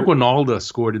old. Eric Winalda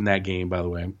scored in that game, by the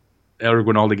way. Eric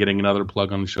Winalda getting another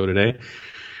plug on the show today.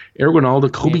 Eric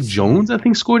Winalda, Kobe Jones, I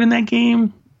think, scored in that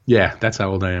game. Yeah, that's how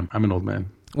old I am. I'm an old man.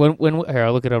 When here,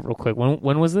 I'll look it up real quick.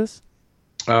 When was this?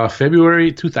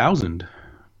 February 2000.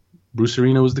 Bruce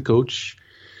Arena was the coach.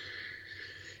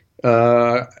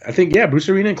 I think, Bruce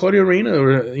Arena and Claudio Reyna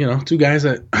were, two guys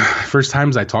that first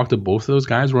times I talked to both of those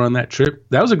guys were on that trip.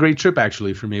 That was a great trip,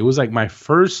 actually, for me. It was like my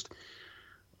first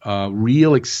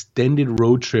real extended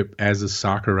road trip as a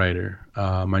soccer writer.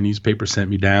 My newspaper sent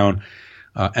me down.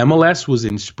 MLS was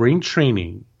in spring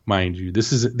training, mind you.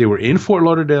 They were in Fort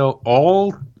Lauderdale.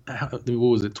 All, what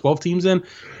was it, 12 teams in?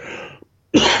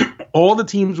 All the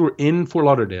teams were in Fort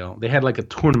Lauderdale. They had like a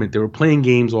tournament. They were playing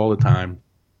games all the time.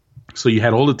 So you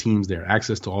had all the teams there,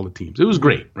 access to all the teams. It was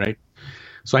great, right?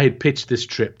 So I had pitched this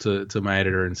trip to my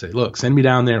editor and say, look, send me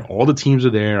down there. All the teams are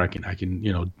there. I can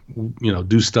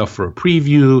do stuff for a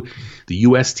preview. The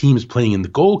U.S. team is playing in the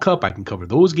Gold Cup. I can cover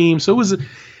those games. So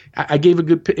I gave a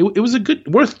good. It was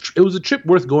a trip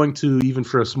worth going to, even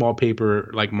for a small paper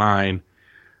like mine.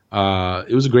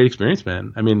 It was a great experience,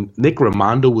 man. I mean, Nick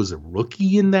Raimondo was a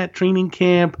rookie in that training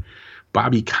camp.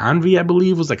 Bobby Convey, I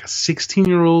believe, was like a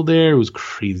 16-year-old there. It was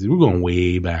crazy. We're going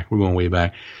way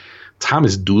back.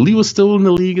 Thomas Dooley was still in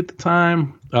the league at the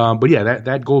time. But yeah,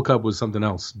 that Gold Cup was something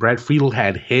else. Brad Friedel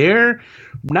had hair.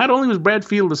 Not only was Brad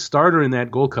Friedel the starter in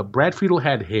that Gold Cup, Brad Friedel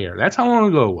had hair. That's how long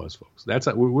ago it was, folks.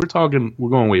 We're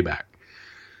going way back.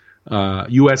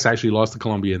 U.S. actually lost to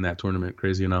Colombia in that tournament,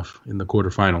 crazy enough, in the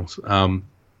quarterfinals.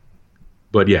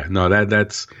 But yeah, no,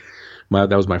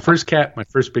 that was my first cap, my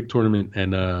first big tournament,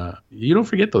 and you don't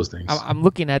forget those things. I'm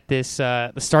looking at this,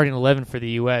 the starting 11 for the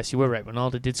U.S. You were right.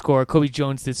 Ronaldo did score. Kobe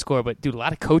Jones did score. But, dude, a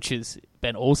lot of coaches.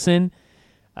 Ben Olsen,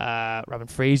 Robin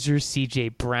Fraser, C.J.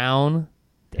 Brown.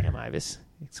 Damn, Ivis.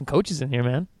 Some coaches in here,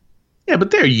 man. Yeah,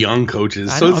 but they're young coaches.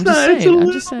 I'm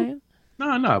just saying.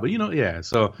 No, but, yeah.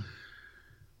 So,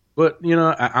 but,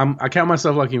 I count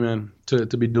myself lucky, man, to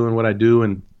be doing what I do,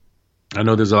 and I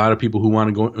know there's a lot of people who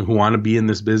want to be in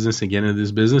this business and get into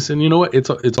this business. And you know what?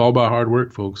 It's all about hard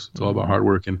work, folks. It's all about hard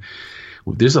work. And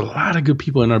there's a lot of good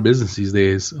people in our business these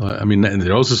days. I mean, and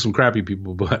there are also some crappy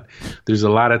people, but there's a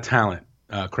lot of talent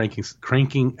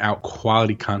cranking out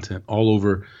quality content all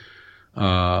over,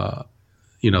 the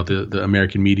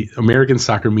American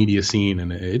soccer media scene.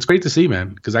 And it's great to see,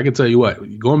 man, because I can tell you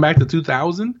what, going back to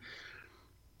 2000,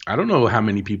 I don't know how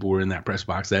many people were in that press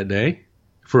box that day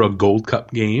for a Gold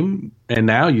Cup game, and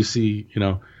now you see,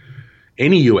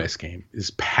 any U.S. game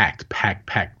is packed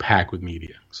with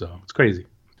media. So it's crazy.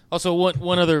 Also,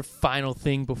 one other final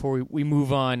thing before we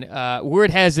move on.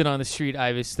 Word has it on the street,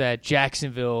 Ivis, that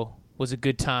Jacksonville was a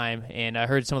good time, and I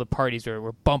heard some of the parties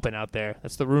were bumping out there.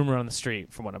 That's the rumor on the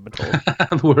street, from what I've been told.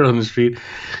 The word on the street.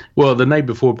 Well, the night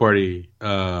before party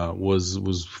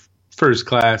was first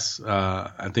class.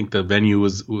 I think the venue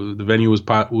was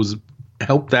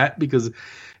helped that because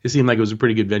it seemed like it was a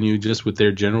pretty good venue just with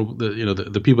their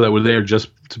the people that were there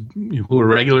who were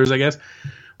regulars, I guess.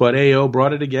 But AO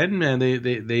brought it again, man.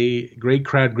 They great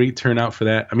crowd, great turnout for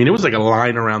that. I mean, it was like a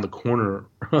line around the corner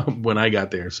when I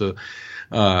got there. So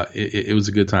it was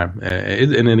a good time.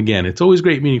 And then again, it's always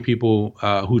great meeting people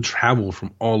who travel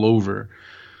from all over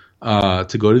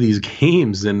to go to these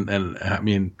games, and I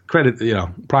mean, credit,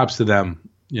 props to them,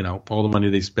 all the money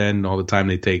they spend, all the time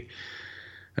they take.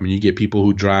 I mean, you get people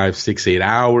who drive 6-8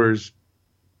 hours.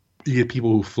 You get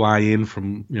people who fly in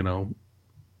from,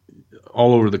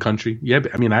 all over the country. Yeah,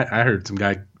 I mean, I heard some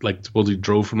guy supposedly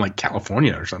drove from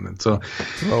California or something. So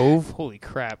drove? Holy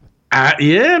crap!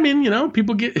 Yeah, I mean,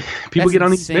 people get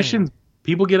on these insane. missions.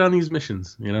 People get on these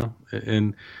missions,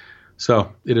 and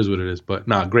so it is what it is. But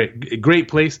no, great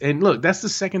place. And look, that's the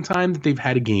second time that they've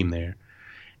had a game there,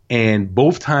 and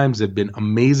both times have been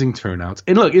amazing turnouts.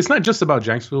 And look, it's not just about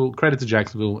Jacksonville. Credit to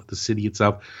Jacksonville, the city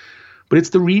itself, but it's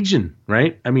the region,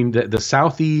 right? I mean, the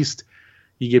Southeast.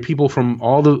 You get people from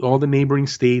all the neighboring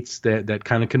states that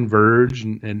kind of converge,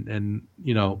 and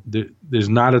there's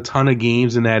not a ton of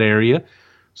games in that area,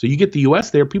 so you get the U.S.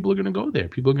 there. People are going to go there.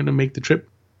 People are going to make the trip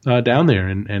down there,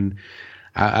 and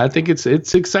I think it's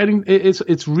exciting.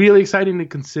 It's really exciting to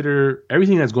consider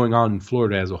everything that's going on in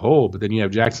Florida as a whole. But then you have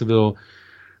Jacksonville.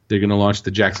 They're going to launch the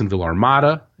Jacksonville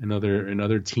Armada,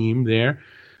 another team there.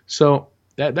 So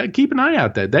that keep an eye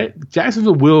out. That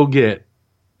Jacksonville will get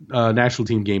national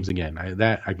team games again.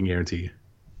 I can guarantee you.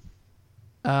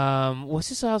 What's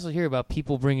this I also hear about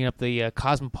people bringing up the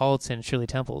Cosmopolitan Shirley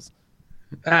Temples?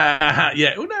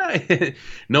 Yeah.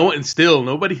 No, and still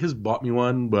nobody has bought me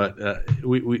one, but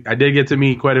I did get to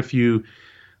meet quite a few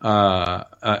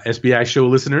SBI Show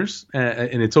listeners,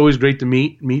 and it's always great to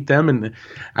meet them. And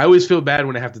I always feel bad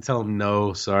when I have to tell them,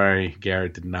 no, sorry,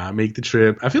 Garrett did not make the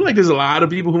trip. I feel like there's a lot of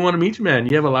people who want to meet you, man.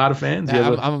 You have a lot of fans.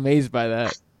 I'm amazed by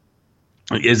that.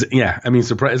 I mean,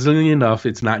 surprisingly enough,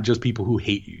 it's not just people who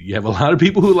hate you. You have a lot of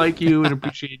people who like you and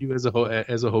appreciate you as a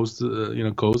host, co-host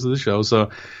of the show. So,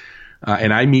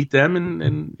 and I meet them,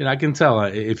 and I can tell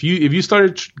if you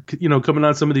started, coming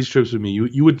on some of these trips with me,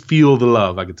 you would feel the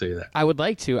love. I can tell you that. I would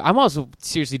like to. I'm also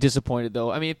seriously disappointed,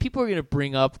 though. I mean, if people are going to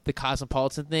bring up the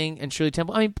Cosmopolitan thing and Shirley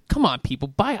Temple, I mean, come on, people,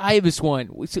 buy Ibis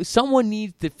one. Someone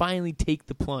needs to finally take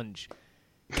the plunge.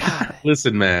 God,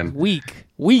 listen, man. Weak.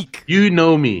 You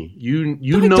know me. You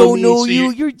I know don't me. know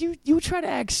So you try to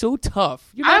act so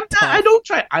tough. You're not tough.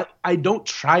 I don't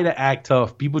try to act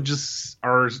tough. People just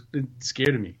are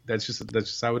scared of me. That's just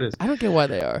how it is. I don't get why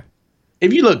they are.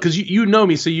 If you look, because you know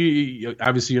me, so you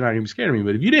obviously you're not even scared of me.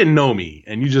 But if you didn't know me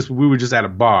and we were just at a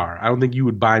bar, I don't think you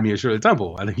would buy me a Shirley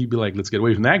Temple. I think you'd be like, let's get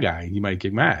away from that guy. He might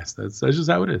kick my ass. That's just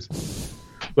how it is.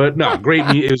 But no, great.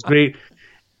 It was great.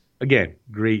 Again,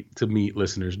 great to meet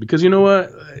listeners, because you know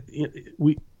what,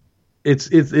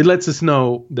 it lets us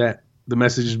know that the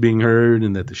message is being heard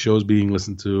and that the show is being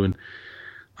listened to, and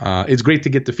it's great to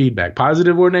get the feedback,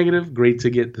 positive or negative. Great to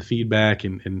get the feedback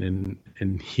and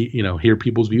hear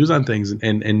people's views on things,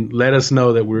 and let us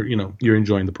know that you're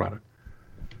enjoying the product.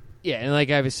 Yeah, and like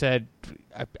I said,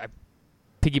 I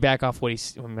piggyback off what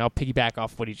I'll piggyback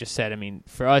off what he just said. I mean,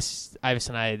 for us, Ivis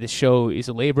and I, this show is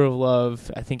a labor of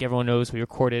love. I think everyone knows we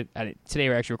record it today.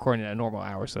 We're actually recording it at a normal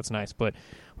hour, so that's nice. But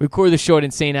we record the show at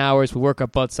insane hours. We work our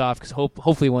butts off because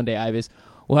hopefully one day, Ivis,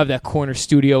 we'll have that corner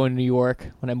studio in New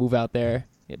York when I move out there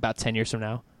about 10 years from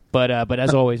now. But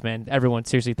as always, man, everyone,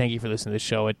 seriously, thank you for listening to this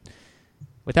show.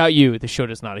 Without you, the show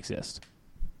does not exist.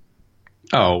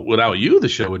 Oh, without you, the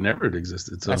show would never have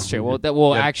existed. So. That's true.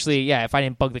 Well, actually, if I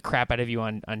didn't bug the crap out of you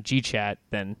on GChat,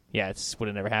 then it would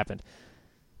have never happened.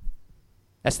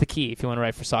 That's the key. If you want to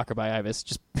write for Soccer by Ivis,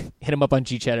 just hit him up on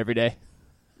GChat every day.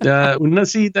 No,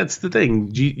 see, that's the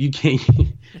thing. You can't.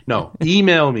 No,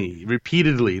 email me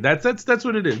repeatedly. That's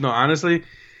what it is. No, honestly,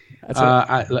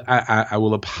 I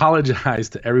will apologize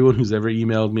to everyone who's ever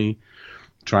emailed me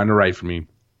trying to write for me.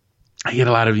 I get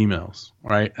a lot of emails,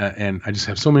 right? And I just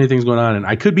have so many things going on, and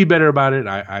I could be better about it.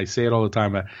 I say it all the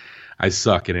time. I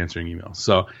suck at answering emails.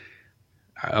 So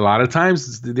a lot of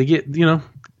times they get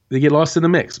lost in the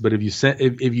mix. But if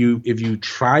you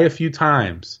try a few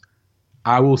times,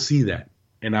 I will see that,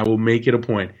 and I will make it a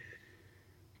point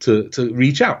to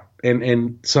reach out.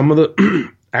 And some of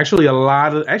the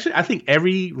I think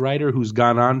every writer who's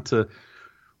gone on to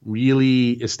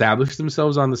really establish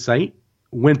themselves on the site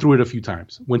went through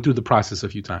the process a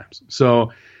few times.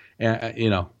 So,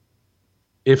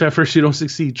 if at first you don't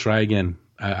succeed, try again.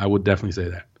 I would definitely say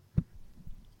that.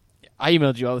 I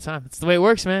emailed you all the time. It's the way it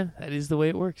works, man. That is the way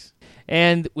it works.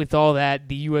 And with all that,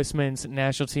 the U.S. men's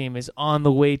national team is on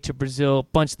the way to Brazil. A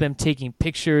bunch of them taking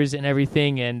pictures and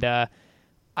everything. And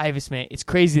Ivis, man, it's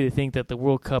crazy to think that the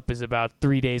World Cup is about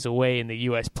 3 days away and the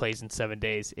U.S. plays in 7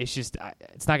 days. It's just,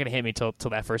 it's not going to hit me till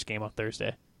that first game on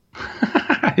Thursday.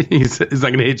 He's not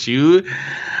going to hit you.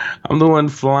 I'm the one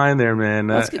flying there, man.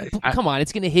 Come on,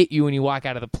 it's going to hit you when you walk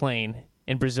out of the plane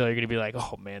in Brazil. You're going to be like,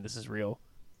 oh, man, this is real.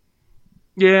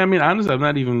 Yeah, I mean, honestly, I'm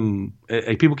not even.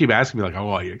 People keep asking me like,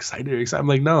 "Oh, are you excited? Are you excited?" I'm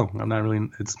like, no, I'm not really.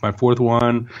 It's my fourth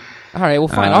one. All right, well,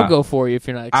 fine. I'll go for you if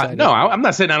you're not excited. No, I'm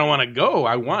not saying I don't want to go.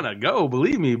 I want to go,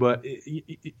 believe me. But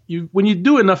you, when you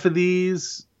do enough of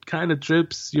these kind of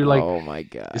trips, you're like, oh my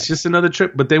god, it's just another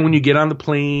trip. But then when you get on the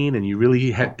plane and you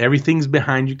really have everything's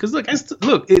behind you, because look,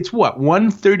 it's what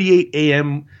 1:38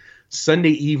 a.m. Sunday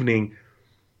evening,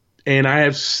 and I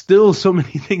have still so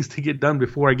many things to get done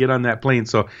before I get on that plane.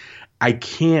 So I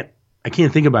can't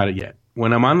think about it yet.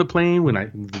 When I'm on the plane,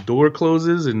 the door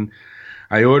closes and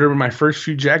I order my first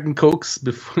few Jack and Cokes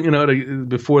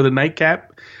before the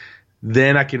nightcap,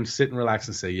 then I can sit and relax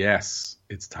and say, yes,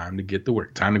 it's time to get to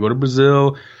work. Time to go to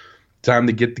Brazil. Time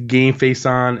to get the game face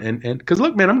on. And because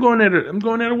look, man, I'm going there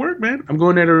to work, man. I'm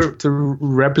going there to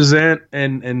represent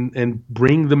and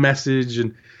bring the message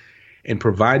and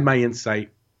provide my insight.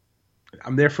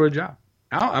 I'm there for a job.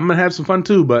 I'm gonna have some fun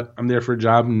too, but I'm there for a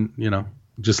job, and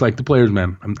just like the players,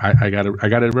 man. I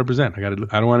gotta represent.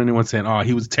 I don't want anyone saying, "Oh,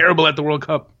 he was terrible at the World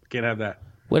Cup." Can't have that.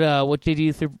 What day do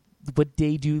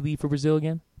you leave for Brazil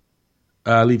again?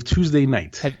 I leave Tuesday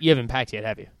night. You haven't packed yet,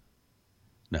 have you?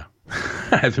 No,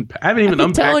 I haven't even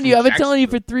unpacked. I've been telling you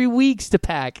for 3 weeks to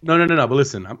pack. No. But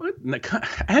listen, I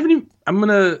haven't even. I'm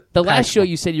gonna. The last show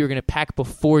you said you were gonna pack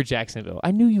before Jacksonville.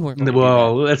 I knew you weren't going to.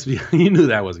 Well, you knew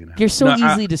that wasn't gonna happen. You're so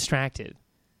easily distracted.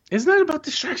 It's not about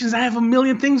distractions. I have a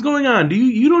million things going on.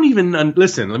 You don't even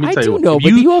listen. Let me tell you. I do know,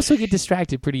 but you also get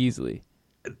distracted pretty easily.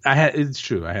 It's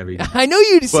true. I have ADD. I know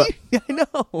you. I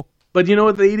know. But you know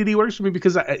what? The ADD works for me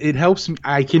because it helps me.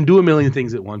 I can do a million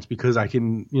things at once because I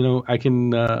can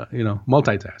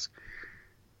multitask.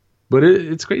 But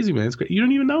it's crazy, man. It's crazy. You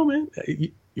don't even know, man.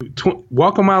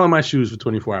 Walk a mile in my shoes for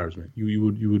 24 hours, man. You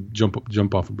would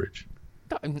jump off a bridge.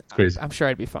 It's crazy. I'm sure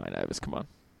I'd be fine, Ivis. Come on.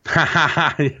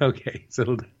 Okay,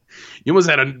 settle down. You almost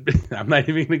had I'm not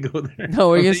even going to go there. No,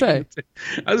 what are you going to say?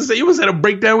 I was going to say, you almost had a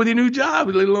breakdown with your new job,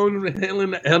 let alone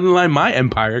handling my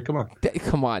empire. Come on.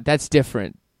 Come on. That's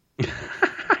different. All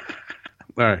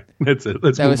right. That's it.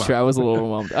 Let's move on. That was true. I was a little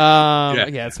overwhelmed.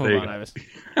 Let's move on, Ivis.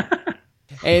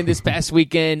 And this past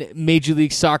weekend, Major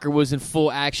League Soccer was in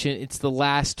full action. It's the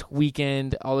last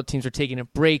weekend. All the teams are taking a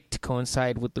break to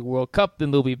coincide with the World Cup.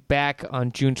 Then they'll be back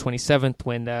on June 27th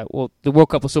when, the World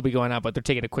Cup will still be going on, but they're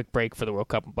taking a quick break for the World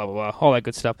Cup, blah, blah, blah, all that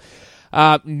good stuff.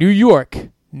 New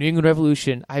England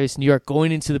Revolution, Ivis, New York,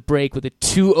 going into the break with a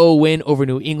 2-0 win over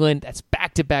New England. That's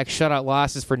back-to-back shutout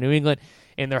losses for New England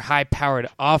and their high-powered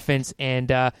offense.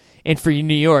 And for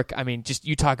New York, I mean,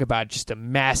 you talk about just a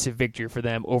massive victory for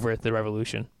them over at the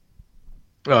Revolution.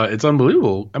 It's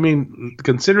unbelievable. I mean,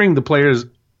 considering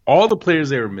all the players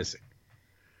they were missing,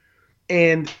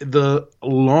 and the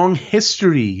long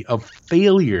history of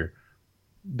failure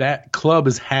that club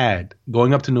has had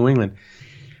going up to New England,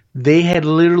 they had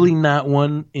literally not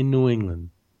won in New England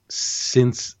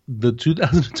since the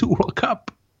 2002 World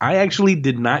Cup. I actually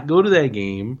did not go to that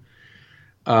game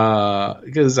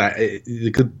because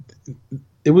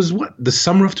it was the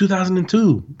summer of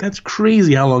 2002. That's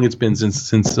crazy how long it's been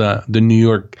since the New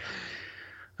York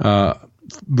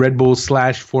Red Bulls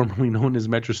 / formerly known as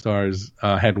MetroStars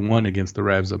had won against the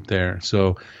Revs up there.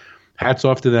 So hats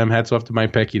off to them. Hats off to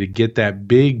Mike Pecky to get that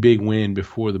big win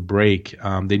before the break.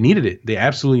 They needed it. They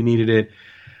absolutely needed it.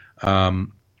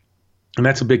 And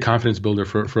that's a big confidence builder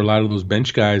for a lot of those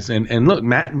bench guys. And look,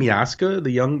 Matt Miazga,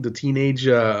 the teenage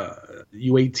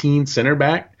U18 center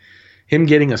back, him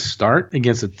getting a start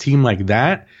against a team like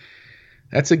that,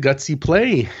 that's a gutsy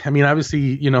play. I mean,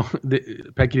 obviously,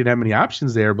 Pecky didn't have many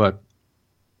options there, but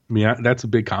I mean, that's a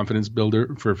big confidence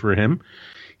builder for him.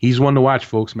 He's one to watch,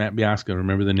 folks. Matt Miazga,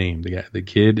 remember the name. The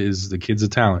kid's a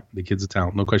talent. The kid's a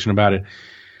talent, no question about it.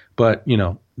 But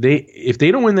if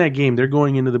they don't win that game, they're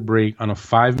going into the break on a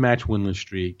 5-match winless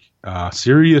streak.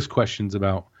 Serious questions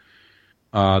about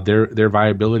their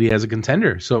viability as a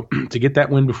contender. So to get that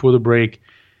win before the break,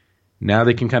 now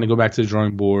they can kind of go back to the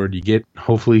drawing board.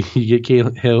 Hopefully you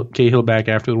get Cahill back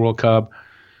after the World Cup.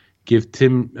 Give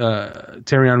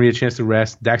Terry Henry a chance to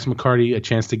rest. Dax McCarty a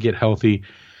chance to get healthy.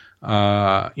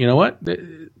 You know what?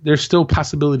 There's still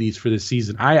possibilities for this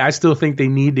season. I still think they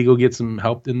need to go get some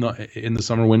help in the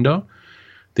summer window.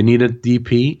 They need a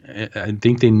DP. I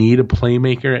think they need a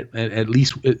playmaker, at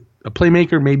least a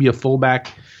playmaker, maybe a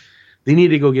fullback. They need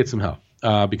to go get some help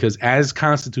because as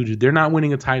constituted, they're not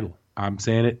winning a title. I'm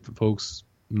saying it, folks.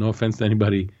 No offense to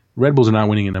anybody. Red Bulls are not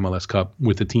winning an MLS Cup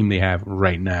with the team they have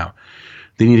right now.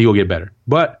 They need to go get better.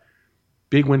 But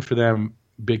big win for them.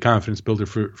 Big confidence builder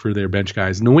for their bench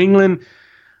guys. New England,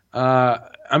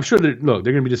 I'm sure they're going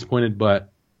to be disappointed,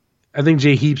 but I think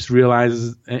Jay Heaps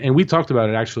realizes, and we talked about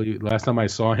it actually last time I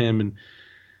saw him, and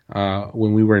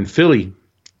when we were in Philly,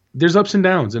 there's ups and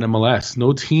downs in MLS.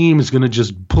 No team is going to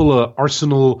just pull a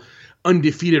Arsenal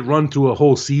undefeated run through a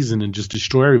whole season and just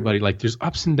destroy everybody. Like, there's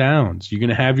ups and downs. You're going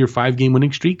to have your 5-game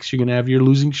winning streaks. You're going to have your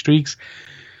losing streaks.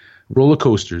 Roller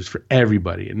coasters for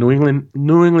everybody. And New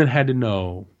England had to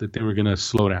know that they were going to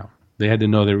slow down. They had to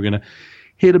know they were going to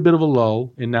hit a bit of a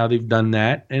lull, and now they've done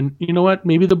that. And you know what?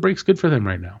 Maybe the break's good for them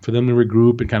right now, for them to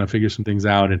regroup and kind of figure some things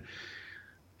out. And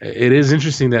it is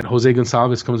interesting that Jose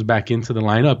Gonçalves comes back into the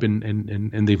lineup,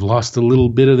 and they've lost a little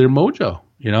bit of their mojo,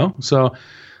 you know? So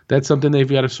that's something they've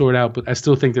got to sort out. But I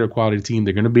still think they're a quality team.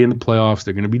 They're going to be in the playoffs.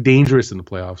 They're going to be dangerous in the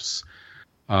playoffs.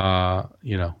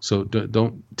 So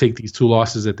don't take these 2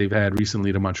 losses that they've had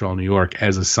recently to Montreal, New York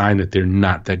as a sign that they're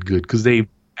not that good, because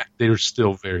they're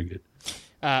still very good.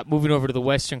 Moving over to the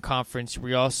Western Conference,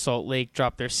 Real Salt Lake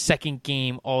dropped their second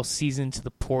game all season to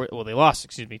they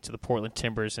lost to the Portland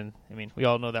Timbers, and I mean, we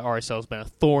all know that RSL has been a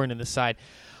thorn in the side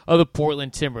of the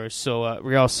Portland Timbers. So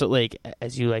Real Salt Lake,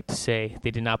 as you like to say,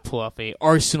 they did not pull off a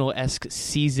Arsenal-esque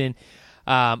season.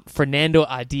 Fernando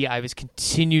Adi Ives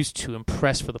continues to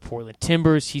impress for the Portland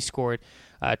Timbers. He scored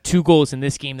 2 goals in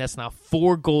this game. That's now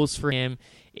 4 goals for him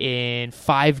in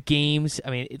 5 games. I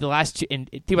mean, the last 2, and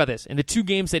think about this. In the 2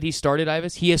 games that he started,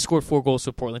 Ives, he has scored 4 goals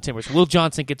for Portland Timbers. Will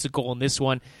Johnson gets a goal in this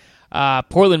one.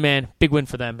 Portland, man, big win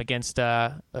for them against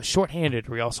a shorthanded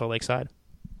Real Salt Lake side.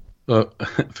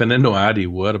 Fernando Adi,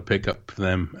 what a pickup for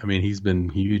them. I mean, he's been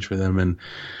huge for them, and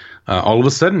all of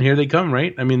a sudden, here they come,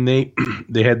 right? I mean, they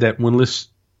had that winless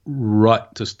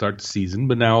rut to start the season,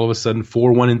 but now all of a sudden,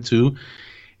 4-1-2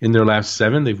 in their last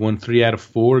 7. They've won 3 out of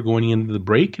 4 going into the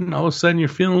break, and all of a sudden, you're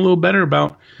feeling a little better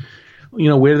about,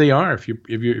 where they are. If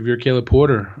you're Caleb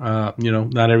Porter,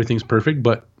 not everything's perfect,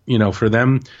 but for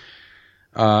them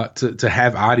to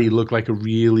have Adi look like a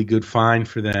really good find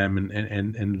for them,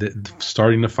 and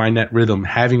starting to find that rhythm,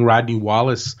 having Rodney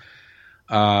Wallace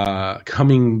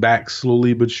coming back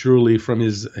slowly but surely from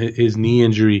his knee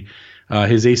injury,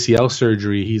 his ACL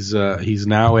surgery. He's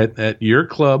now at your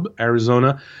club,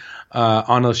 Arizona,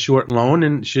 on a short loan,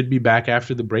 and should be back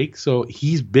after the break. So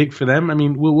he's big for them. I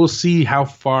mean, we'll see how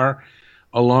far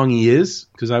along he is,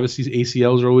 because obviously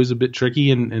ACLs are always a bit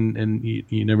tricky, and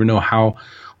you never know how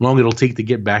long it'll take to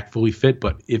get back fully fit.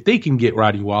 But if they can get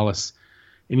Rodney Wallace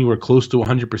anywhere close to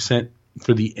 100%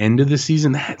 for the end of the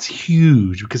season, that's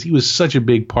huge, because he was such a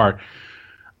big part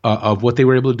of what they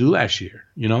were able to do last year,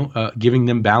 giving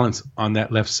them balance on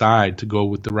that left side to go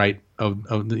with the right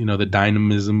of the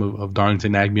dynamism of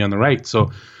Darlington Nagbe on the right.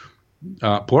 So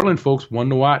Portland folks, one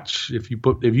to watch. If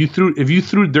you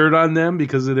threw dirt on them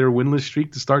because of their winless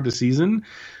streak to start the season,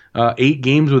 8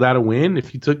 games without a win,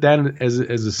 if you took that as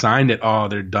a sign that, oh,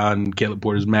 they're done, Caleb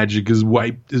Porter's magic is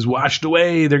washed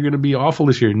away, they're going to be awful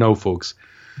this year. No, folks.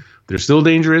 They're still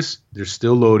dangerous. They're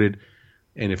still loaded.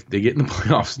 And if they get in the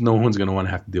playoffs, no one's going to want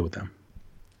to have to deal with them.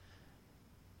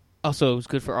 Also, it was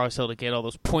good for RSL to get all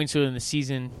those points early in the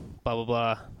season. Blah, blah,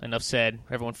 blah. Enough said.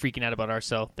 Everyone freaking out about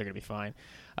RSL. They're going to be fine.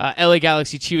 LA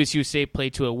Galaxy, Chivas USA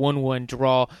played to a 1-1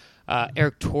 draw.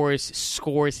 Eric Torres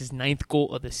scores his 9th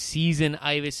goal of the season.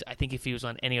 Ives, I think if he was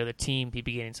on any other team, he'd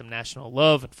be getting some national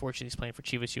love. Unfortunately, he's playing for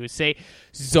Chivas USA.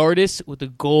 Zardes with a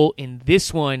goal in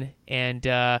this one.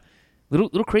 And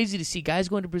little crazy to see guys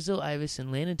going to Brazil, Ives,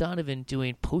 and Landon Donovan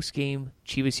doing post-game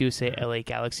Chivas USA LA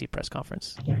Galaxy press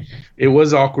conference. It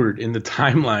was awkward in the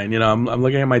timeline. I'm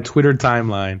looking at my Twitter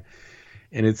timeline,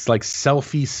 and it's like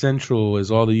selfie central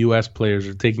as all the U.S. players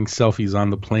are taking selfies on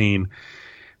the plane.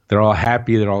 They're all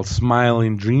happy. They're all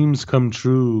smiling. Dreams come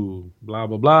true, blah,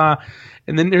 blah, blah.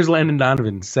 And then there's Landon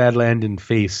Donovan, sad Landon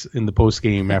face in the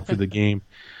post-game after the game.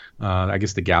 I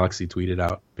guess the Galaxy tweeted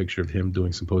out a picture of him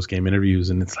doing some post-game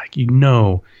interviews, and it's like, he's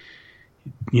got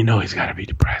to be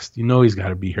depressed. He's got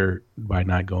to be hurt by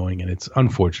not going, and it's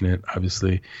unfortunate,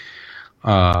 obviously.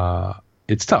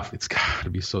 It's tough. It's got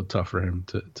to be so tough for him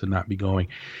to not be going.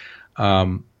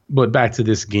 But back to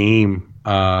this game,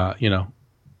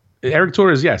 Eric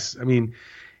Torres, yes. I mean,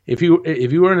 if he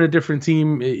were in a different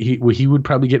team, he would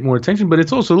probably get more attention. But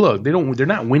it's also, look, they're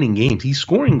not winning games. He's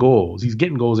scoring goals. He's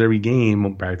getting goals every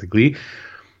game practically,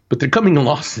 but they're coming in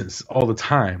losses all the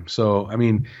time. So I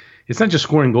mean, it's not just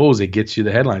scoring goals that gets you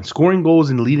the headline. Scoring goals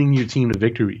and leading your team to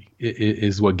victory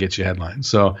is what gets you headlines.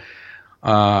 So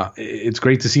it's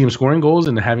great to see him scoring goals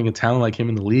and having a talent like him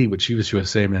in the league with Chivas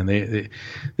USA, man.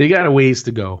 They got a ways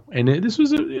to go, and this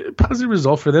was a positive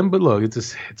result for them. But look,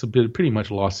 it's a pretty much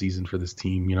lost season for this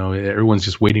team. Everyone's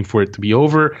just waiting for it to be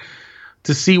over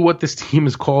to see what this team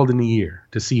is called in the year,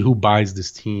 to see who buys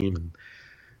this team, and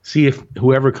see if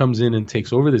whoever comes in and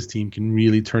takes over this team can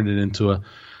really turn it into a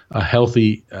a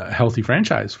healthy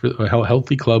franchise for a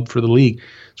healthy club for the league.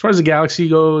 As far as the Galaxy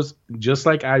goes, just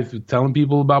like I was telling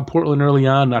people about Portland early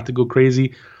on, not to go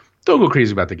crazy. Don't go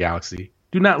crazy about the Galaxy.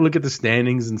 Do not look at the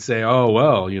standings and say, "Oh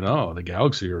well, the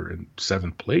Galaxy are in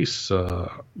 7th place.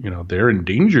 They're in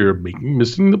danger of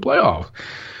missing the playoffs."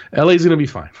 LA's going to be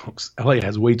fine, folks. LA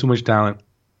has way too much talent.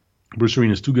 Bruce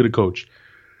Arena's too good a coach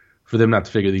for them not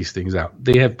to figure these things out.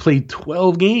 They have played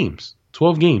 12 games.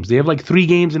 12 games. They have like 3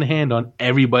 games in hand on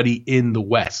everybody in the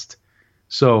West.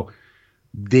 So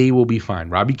they will be fine.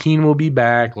 Robbie Keane will be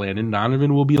back. Landon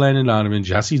Donovan will be Landon Donovan.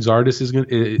 Jesse Zardes is going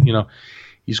to,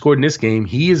 he scored in this game.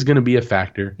 He is going to be a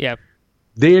factor. Yeah.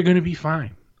 They are going to be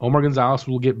fine. Omar Gonzalez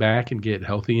will get back and get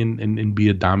healthy and be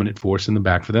a dominant force in the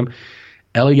back for them.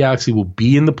 LA Galaxy will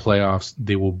be in the playoffs.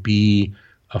 They will be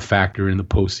a factor in the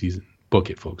postseason. Book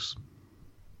it, folks.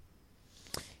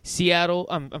 Seattle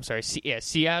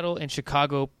and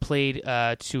Chicago played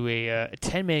to a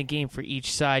 10-man game for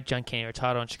each side. John Kenny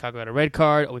Hurtado in Chicago got a red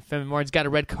card. Femi Martins got a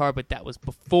red card, but that was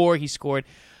before he scored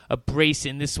a brace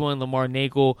in this one. Lamar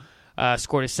Nagel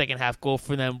scored a second-half goal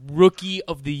for them. Rookie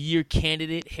of the Year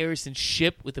candidate Harrison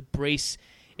Shipp with a brace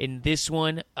in this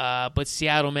one. But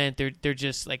Seattle, man, they're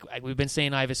just like we've been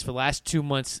saying, Ivis, for the last 2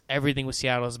 months, everything with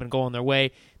Seattle has been going their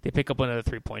way. They pick up another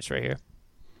 3 points right here.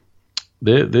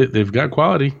 They've got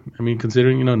quality. I mean,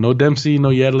 considering no Dempsey, no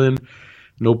Yedlin,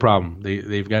 no problem.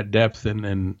 They've got depth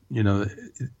and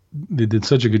they did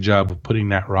such a good job of putting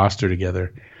that roster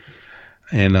together.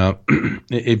 And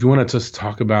if you want to just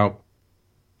talk about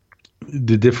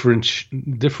the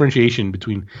differentiation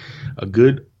between a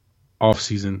good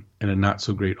offseason and a not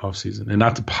so great offseason, and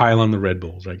not to pile on the Red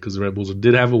Bulls, right? Because the Red Bulls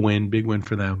did have a win, big win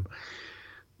for them.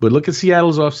 But look at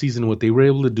Seattle's offseason, what they were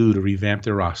able to do to revamp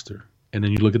their roster. And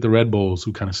then you look at the Red Bulls,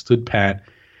 who kind of stood pat,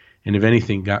 and if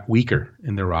anything, got weaker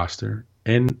in their roster.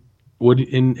 And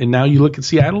now you look at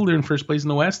Seattle; they're in first place in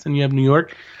the West, and you have New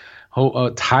York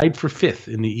tied for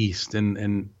 5th in the East.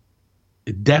 And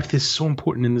depth is so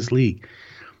important in this league.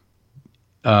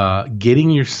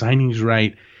 Getting your signings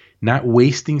right, not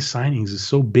wasting signings is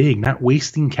so big. Not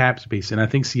wasting cap space, and I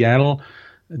think Seattle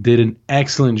did an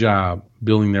excellent job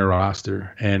building their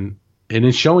roster. And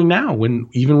it's showing now, when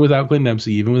even without Glenn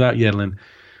Dempsey, even without Yedlin,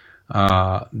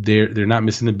 they're not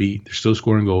missing a beat. They're still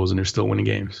scoring goals and they're still winning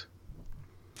games.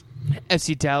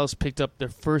 FC Dallas picked up their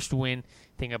first win.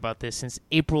 Think about this since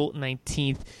April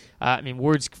 19th.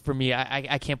 Words for me,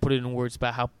 I can't put it in words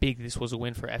about how big this was a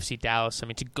win for FC Dallas. I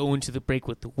mean, to go into the break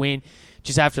with the win,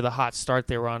 just after the hot start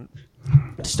they were on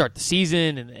to start the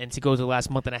season, and to go to the last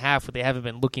month and a half where they haven't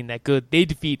been looking that good. They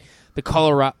defeat the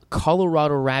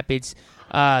Colorado Rapids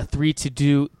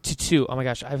 3-2. Oh my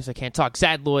gosh, I can't talk.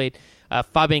 Zad Lloyd,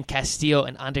 Fabian Castillo,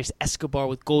 and Andres Escobar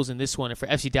with goals in this one. And for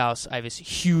FC Dallas, Ivis,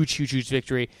 huge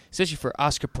victory, especially for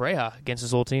Oscar Pereja against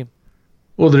his old team.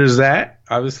 Well, there's that,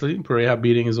 obviously, Pereja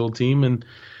beating his old team. And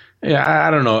yeah,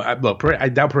 I don't know. I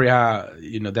doubt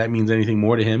Pereja, that means anything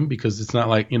more to him, because it's not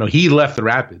like, he left the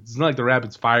Rapids. It's not like the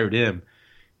Rapids fired him.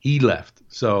 He left.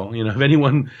 So, if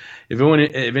anyone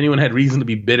had reason to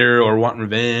be bitter or want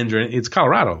revenge, it's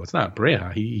Colorado. It's not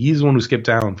Pereja. He's the one who skipped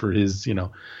town for his,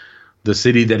 the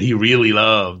city that he really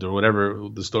loved, or whatever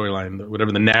the storyline,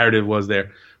 whatever the narrative was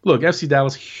there. Look, FC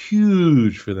Dallas,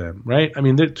 huge for them, right? I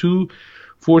mean, they're 2,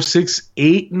 4, 6,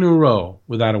 8 in a row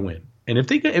without a win. And if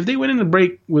they went in the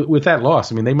break with that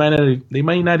loss, I mean, they might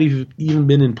not even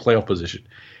been in playoff position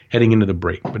heading into the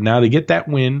break. But now they get that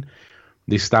win.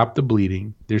 They stop the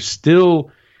bleeding. They're still,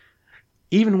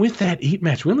 even with that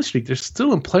 8-match winless streak, they're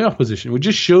still in playoff position, which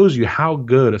just shows you how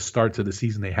good a start to the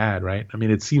season they had, right? I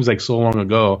mean, it seems like so long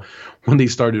ago when they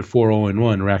started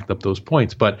 4-0-1, racked up those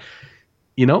points. But,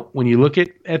 when you look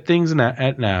at things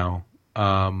now,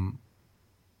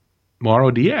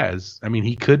 Mauro Diaz, I mean,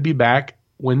 he could be back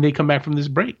when they come back from this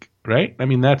break, right? I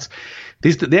mean,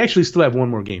 they actually still have one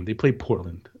more game. They play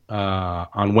Portland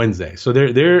on Wednesday, so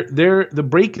the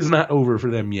break is not over for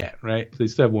them yet, right? They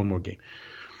still have one more game,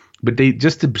 but they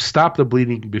just to stop the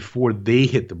bleeding before they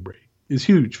hit the break is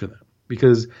huge for them,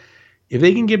 because if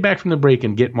they can get back from the break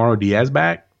and get Mauro Diaz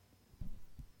back,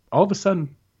 all of a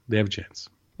sudden they have a chance.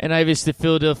 And Ivis, the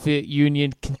Philadelphia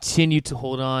Union continue to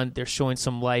hold on. They're showing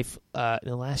some life in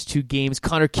the last 2 games.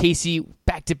 Connor Casey,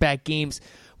 back-to-back games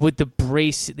with the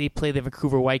brace. They play the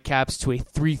Vancouver Whitecaps to a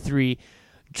 3-3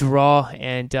 draw.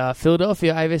 And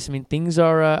Philadelphia, Ivis, I mean, things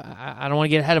are, I don't want to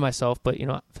get ahead of myself, but,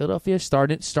 Philadelphia is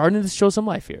starting to show some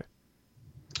life here.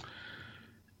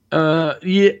 I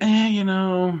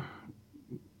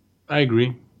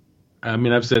agree. I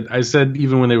mean, I said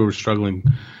even when they were struggling,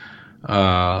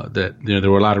 that there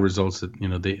were a lot of results that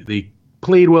they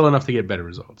played well enough to get better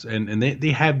results, and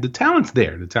they have the talent's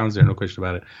there. The talent's there, no question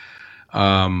about it.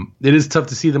 It is tough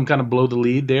to see them kind of blow the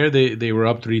lead there. They were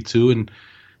up 3-2, and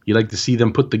you like to see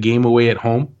them put the game away at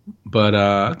home. But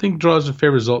I think draw is a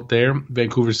fair result there.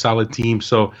 Vancouver's a solid team,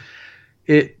 so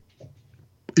if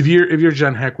you're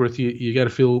John Hackworth, you got to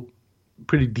feel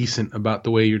pretty decent about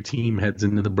the way your team heads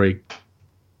into the break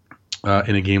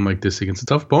in a game like this against a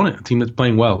tough opponent, a team that's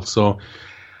playing well. So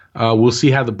we'll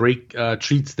see how the break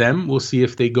treats them. We'll see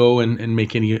if they go and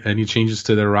make any changes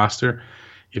to their roster,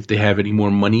 if they have any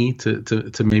more money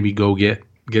to maybe go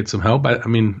get some help. I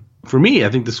mean, for me, I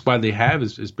think the squad they have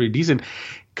is pretty decent.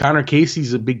 Connor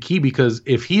Casey's a big key, because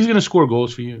if he's going to score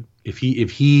goals for you, if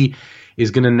he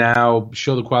is going to now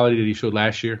show the quality that he showed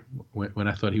last year when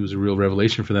I thought he was a real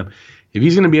revelation for them, if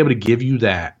he's going to be able to give you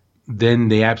that, then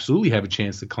they absolutely have a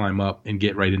chance to climb up and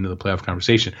get right into the playoff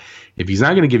conversation. If he's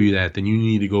not going to give you that, then you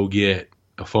need to go get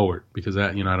a forward, because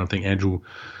I don't think Andrew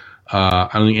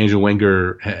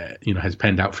Wenger has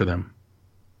panned out for them.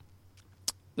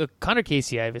 Look, Connor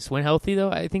Casey, Ivis, when healthy though,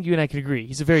 I think you and I could agree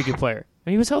he's a very good player. I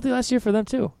mean, he was healthy last year for them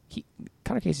too.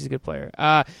 Connor Casey's a good player.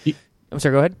 I'm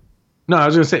sorry, go ahead. No, I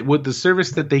was going to say, with the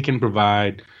service that they can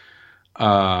provide,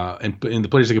 and the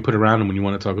players they can put around him, when you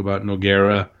want to talk about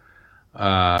Nogueira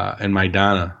and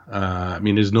Maidana, I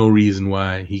mean, there's no reason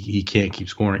why he can't keep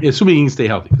scoring, assuming he can stay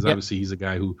healthy, because obviously he's a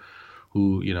guy who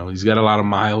he's got a lot of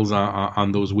miles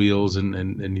on those wheels,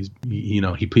 and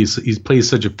he plays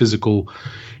such a physical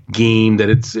game that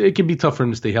it can be tough for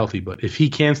him to stay healthy. But if he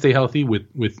can stay healthy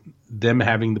with them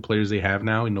having the players they have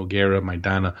now in Nogueira,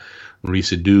 Maidana,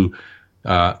 Maurice Adu,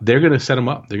 they're going to set him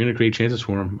up. They're going to create chances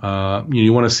for him.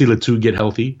 You want to see Latu get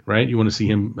healthy, right? You want to see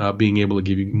him being able to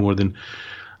give you more than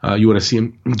you want to see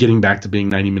him getting back to being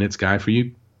 90 minutes guy for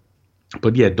you.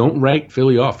 But yeah, don't write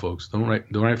Philly off, folks. Don't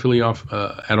write Philly off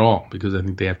at all, because I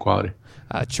think they have quality.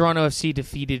 Toronto FC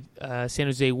defeated San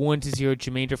Jose 1-0.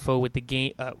 Jermaine Defoe with the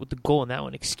goal in that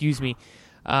one. Excuse me.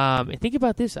 And think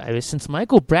about this, Ivis. Since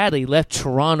Michael Bradley left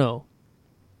Toronto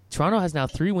has now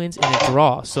 3 wins and a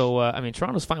draw. So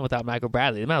Toronto's fine without Michael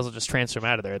Bradley. They might as well just transfer him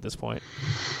out of there at this point.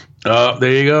 There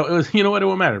you go. You know what? It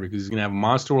won't matter, because he's gonna have a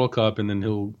Monster World Cup, and then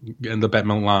he'll end up at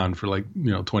Milan for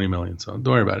 $20 million. So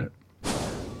don't worry about it.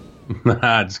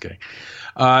 Just kidding.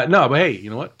 No, but hey, you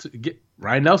know what?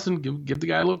 Ryan Nelson, give the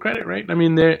guy a little credit, right? I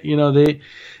mean, they're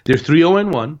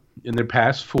 3-0-1 in their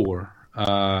past 4.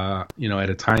 At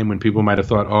a time when people might have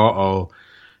thought,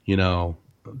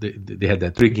 they had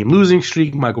that 3-game losing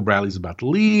streak. Michael Bradley's about to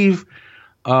leave.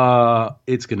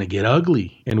 It's gonna get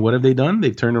ugly. And what have they done?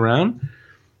 They've turned around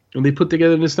and they put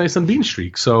together this nice unbeaten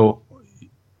streak. So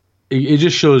it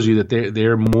just shows you that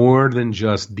they're more than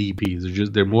just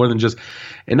DPs. They're more than just,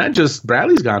 and not just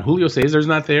Bradley's gone. Julio Cesar's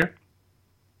not there,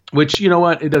 which, you know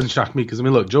what, it doesn't shock me, because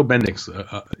look, Joe Bendix,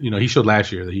 he showed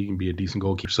last year that he can be a decent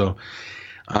goalkeeper. So,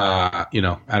 I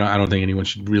don't think anyone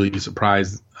should really be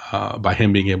surprised by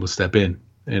him being able to step in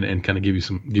and kind of give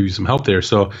you some help there.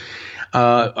 So,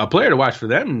 a player to watch for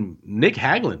them, Nick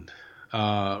Hagland,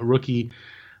 rookie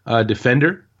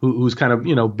defender who's kind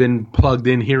of been plugged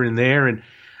in here and there, and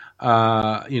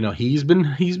he's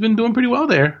been doing pretty well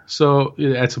there. So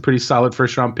that's a pretty solid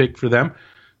first round pick for them.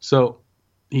 So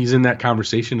he's in that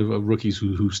conversation of rookies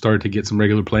who started to get some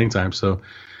regular playing time. So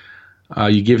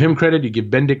you give him credit, you give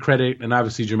Bendick credit, and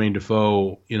obviously Jermaine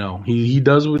Defoe, he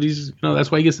does what he's, that's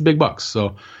why he gets the big bucks.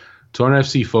 So Toronto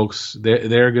FC, folks,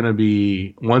 they're going to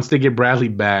be, once they get Bradley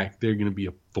back, they're going to be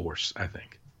a force, I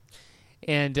think.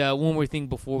 And one more thing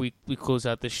before we close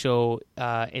out the show,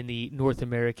 in the North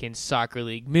American Soccer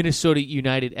League, Minnesota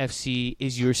United FC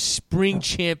is your spring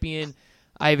champion,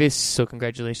 Ivis. So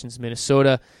congratulations,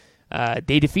 Minnesota.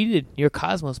 They defeated your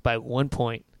Cosmos by 1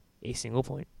 point, a single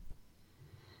point.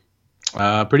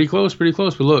 Pretty close.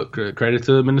 But look, credit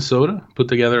to Minnesota. Put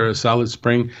together a solid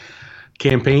spring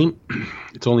campaign.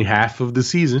 It's only half of the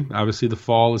season. Obviously, the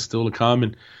fall is still to come,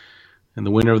 and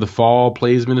the winner of the fall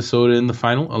plays Minnesota in the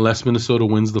final, unless Minnesota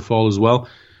wins the fall as well.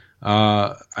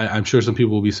 I'm sure some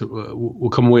people will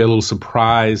come away a little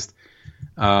surprised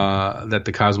that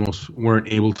the Cosmos weren't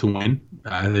able to win.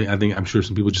 I'm sure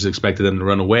some people just expected them to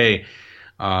run away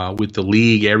with the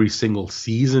league every single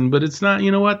season, but it's not.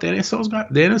 You know what? The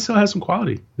NSL has some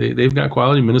quality. They've got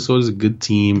quality. Minnesota's a good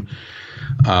team.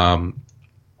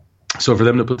 So for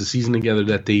them to put the season together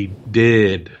that they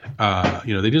did,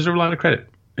 they deserve a lot of credit.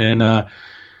 And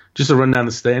just to run down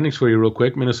the standings for you real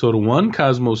quick: Minnesota 1,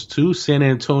 Cosmos 2, San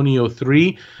Antonio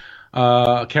 3,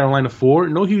 Carolina 4.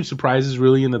 No huge surprises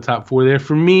really in the top 4 there.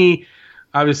 For me,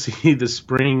 obviously the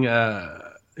spring,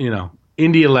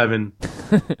 Indy 11.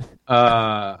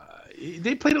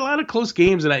 They played a lot of close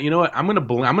games, and I'm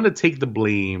gonna take the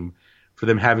blame for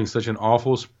them having such an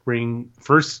awful spring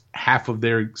first half of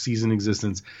their season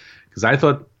existence. Because I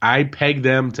thought I pegged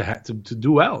them to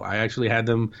do well. I actually had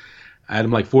them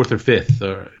like fourth or fifth.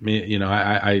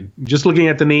 I just looking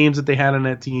at the names that they had on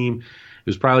that team, it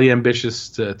was probably ambitious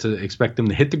to expect them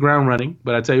to hit the ground running.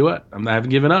 But I tell you what, I haven't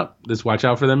given up. Let's watch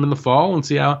out for them in the fall and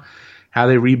see how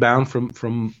they rebound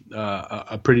from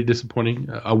a pretty disappointing,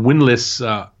 a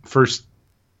winless first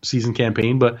season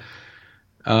campaign. But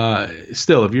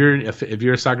still, if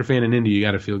you're a soccer fan in India, you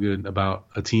got to feel good about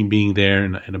a team being there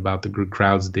and about the good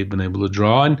crowds that they've been able to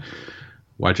draw. And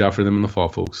watch out for them in the fall,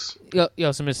 folks. You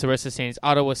also missed the rest of the standings.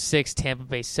 Ottawa 6th, Tampa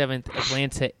Bay 7th,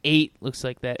 Atlanta 8th. Looks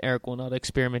like that Eric Winalda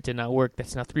experiment did not work.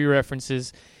 That's now 3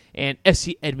 references. And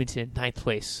FC Edmonton 9th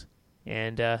place.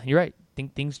 And you're right. I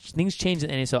think things change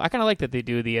in the NSL. I kind of like that they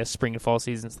do the spring and fall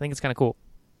seasons. I think it's kind of cool.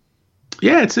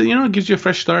 Yeah, it gives you a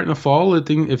fresh start in the fall.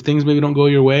 If things maybe don't go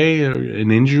your way, or an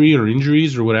injury or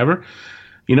injuries or whatever,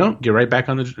 get right back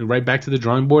to the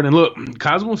drawing board. And look,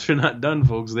 Cosmos are not done,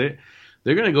 folks. They're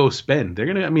gonna go spend.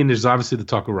 There's obviously the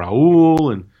talk of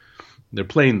Raul, and they're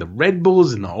playing the Red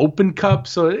Bulls in the Open Cup.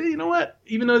 So you know what?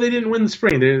 Even though they didn't win the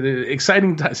spring, they're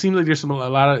exciting. Seems like there's a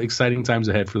lot of exciting times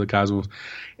ahead for the Cosmos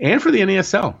and for the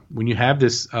NASL when you have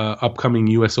this upcoming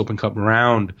U.S. Open Cup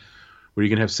round where you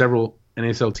can have several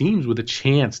NASL teams with a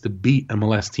chance to beat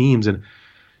MLS teams, and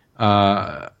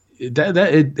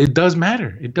it does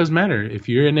matter. It does matter if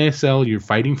you're in NASL, you're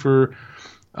fighting for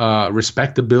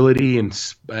respectability and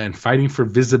fighting for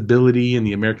visibility in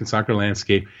the American soccer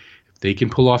landscape. If they can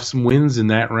pull off some wins in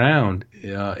that round,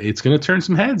 it's going to turn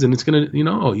some heads, and it's going to,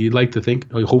 you'd like to think,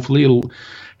 hopefully it'll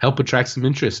help attract some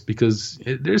interest because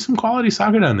there's some quality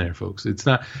soccer down there, folks. It's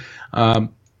not,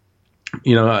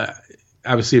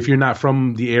 obviously, if you're not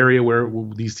from the area where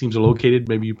these teams are located,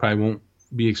 maybe you probably won't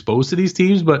be exposed to these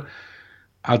teams. But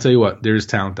I'll tell you what, there's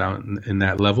talent down in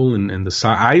that level. And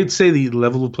I'd say the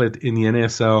level of play in the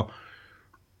NASL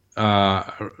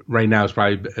right now is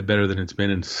probably better than it's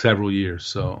been in several years.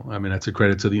 So, that's a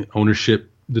credit to the ownership,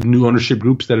 the new ownership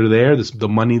groups that are there, the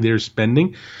money they're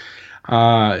spending.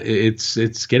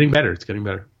 It's getting better. It's getting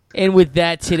better. And with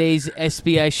that, today's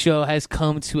SBI show has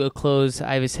come to a close.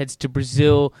 Ivis heads to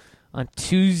Brazil on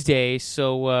Tuesday,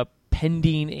 so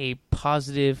pending a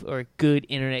positive or good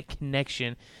internet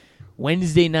connection,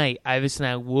 Wednesday night, Ivis and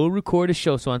I will record a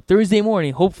show. So on Thursday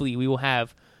morning, hopefully, we will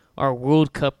have our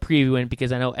World Cup preview in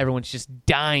because I know everyone's just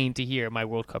dying to hear my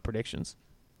World Cup predictions.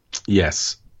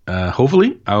 Yes.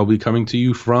 Hopefully, I will be coming to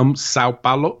you from Sao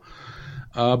Paulo,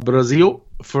 Brazil,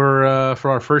 for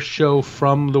our first show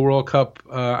from the World Cup.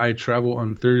 I travel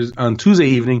on Tuesday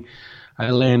evening. I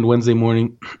land Wednesday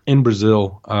morning in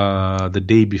Brazil, the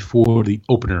day before the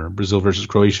opener, Brazil versus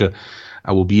Croatia.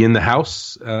 I will be in the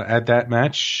house at that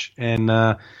match, and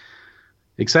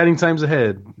exciting times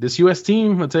ahead. This U.S.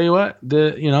 team, I'll tell you what,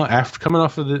 after coming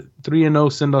off of the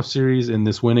 3-0 send-off series and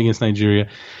this win against Nigeria,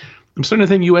 I'm starting to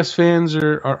think U.S. fans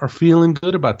are feeling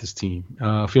good about this team,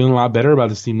 feeling a lot better about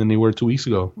this team than they were 2 weeks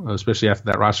ago, especially after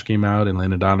that roster came out and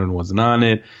Landon Donovan wasn't on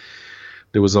it.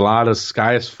 There was a lot of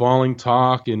sky is falling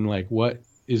talk and like, what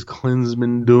is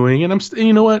Klinsmann doing? And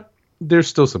you know what? There's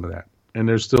still some of that. And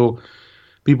there's still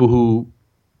people who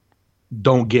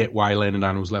don't get why Landon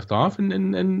Donovan was left off.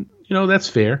 And that's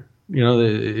fair.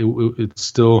 It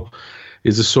still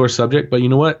is a sore subject. But you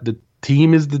know what? The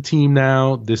team is the team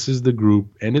now. This is the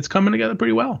group. And it's coming together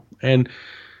pretty well. And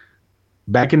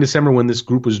back in December when this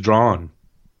group was drawn,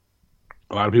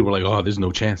 a lot of people were like, oh, there's no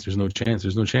chance.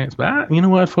 But you know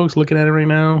what, folks, looking at it right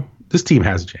now, this team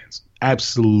has a chance.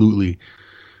 Absolutely.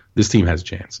 This team has a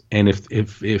chance. And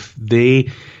if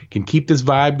they can keep this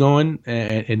vibe going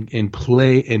and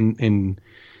play and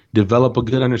develop a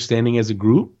good understanding as a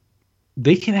group,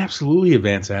 they can absolutely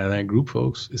advance out of that group,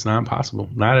 folks. It's not impossible.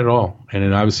 Not at all. And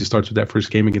it obviously starts with that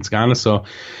first game against Ghana. So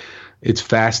it's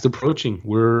fast approaching.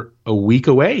 We're a week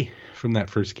away from that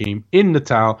first game in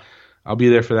Natal. I'll be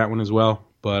there for that one as well.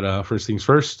 But first things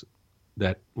first,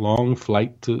 that long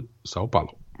flight to Sao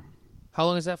Paulo. How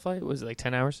long is that flight? Was it like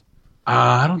 10 hours?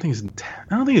 I don't think it's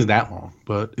that long,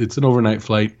 but it's an overnight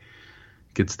flight.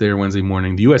 Gets there Wednesday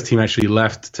morning. The U.S. team actually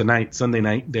left tonight, Sunday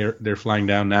night. They're flying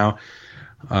down now.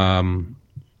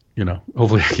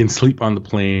 Hopefully I can sleep on the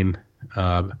plane.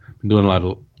 Been doing a lot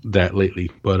of that lately,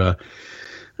 but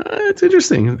it's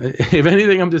interesting. If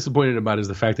anything I'm disappointed about is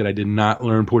the fact that I did not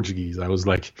learn Portuguese. I was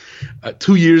like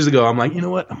 2 years ago, I'm like, you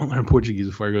know what? I'm going to learn Portuguese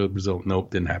before I go to Brazil.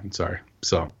 Nope, didn't happen. Sorry.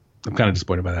 So I'm kind of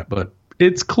disappointed by that, but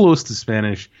it's close to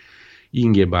Spanish. You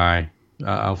can get by.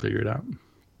 I'll figure it out.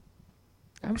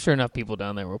 I'm sure enough people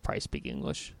down there will probably speak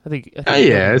English. I think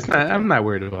yeah, it's not. I'm not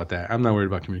worried about that. I'm not worried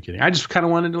about communicating. I just kind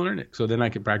of wanted to learn it, so then I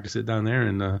could practice it down there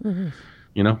and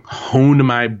hone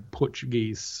my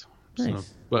Portuguese. Nice.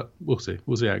 So, but we'll see.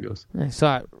 We'll see how it goes. Nice.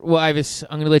 So, well, Ivis,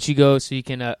 I'm going to let you go so you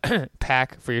can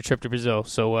pack for your trip to Brazil.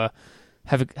 So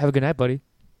have a good night, buddy.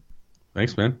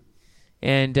 Thanks, man.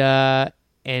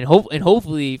 And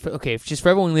hopefully, just for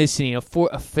everyone listening, a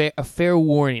fair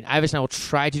warning. Ivis and I will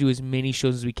try to do as many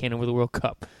shows as we can over the World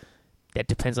Cup. That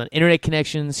depends on internet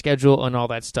connection, schedule, and all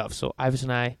that stuff. So Ivis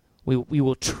and I, we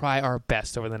will try our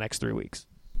best over the next 3 weeks.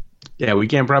 Yeah, we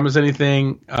can't promise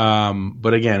anything.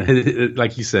 But again,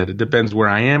 like you said, it depends where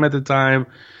I am at the time.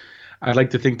 I'd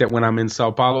like to think that when I'm in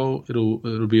Sao Paulo,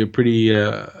 it'll be a pretty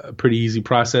easy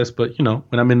process. But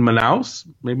when I'm in Manaus,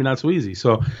 maybe not so easy.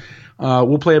 So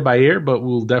we'll play it by ear, but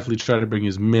we'll definitely try to bring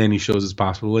as many shows as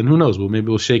possible. And who knows? Maybe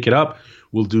we'll shake it up.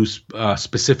 We'll do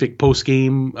specific post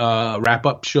game wrap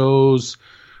up shows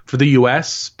for the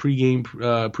U.S. pregame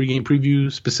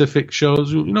preview specific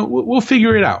shows. We'll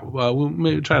figure it out. We'll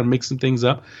maybe try to mix some things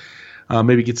up.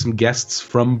 Maybe get some guests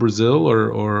from Brazil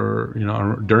or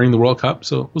during the World Cup.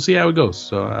 So we'll see how it goes.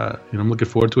 So I'm looking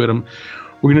forward to it.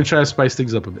 We're gonna try to spice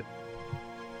things up a bit.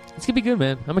 It's gonna be good,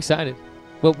 man. I'm excited.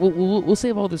 Well, we'll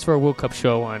save all this for our World Cup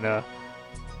show on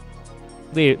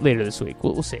later this week.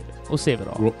 We'll save it. We'll save it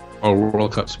all. Our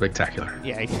World Cup spectacular.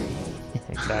 Yeah,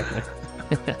 exactly.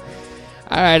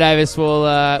 All right, Ivis.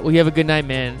 Well, you have a good night,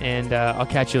 man, and I'll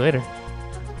catch you later.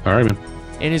 All right, man.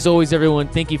 And as always, everyone,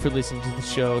 thank you for listening to the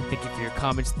show. Thank you for your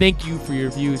comments. Thank you for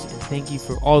your views. And thank you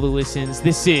for all the listens.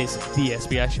 This is the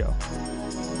SBI Show.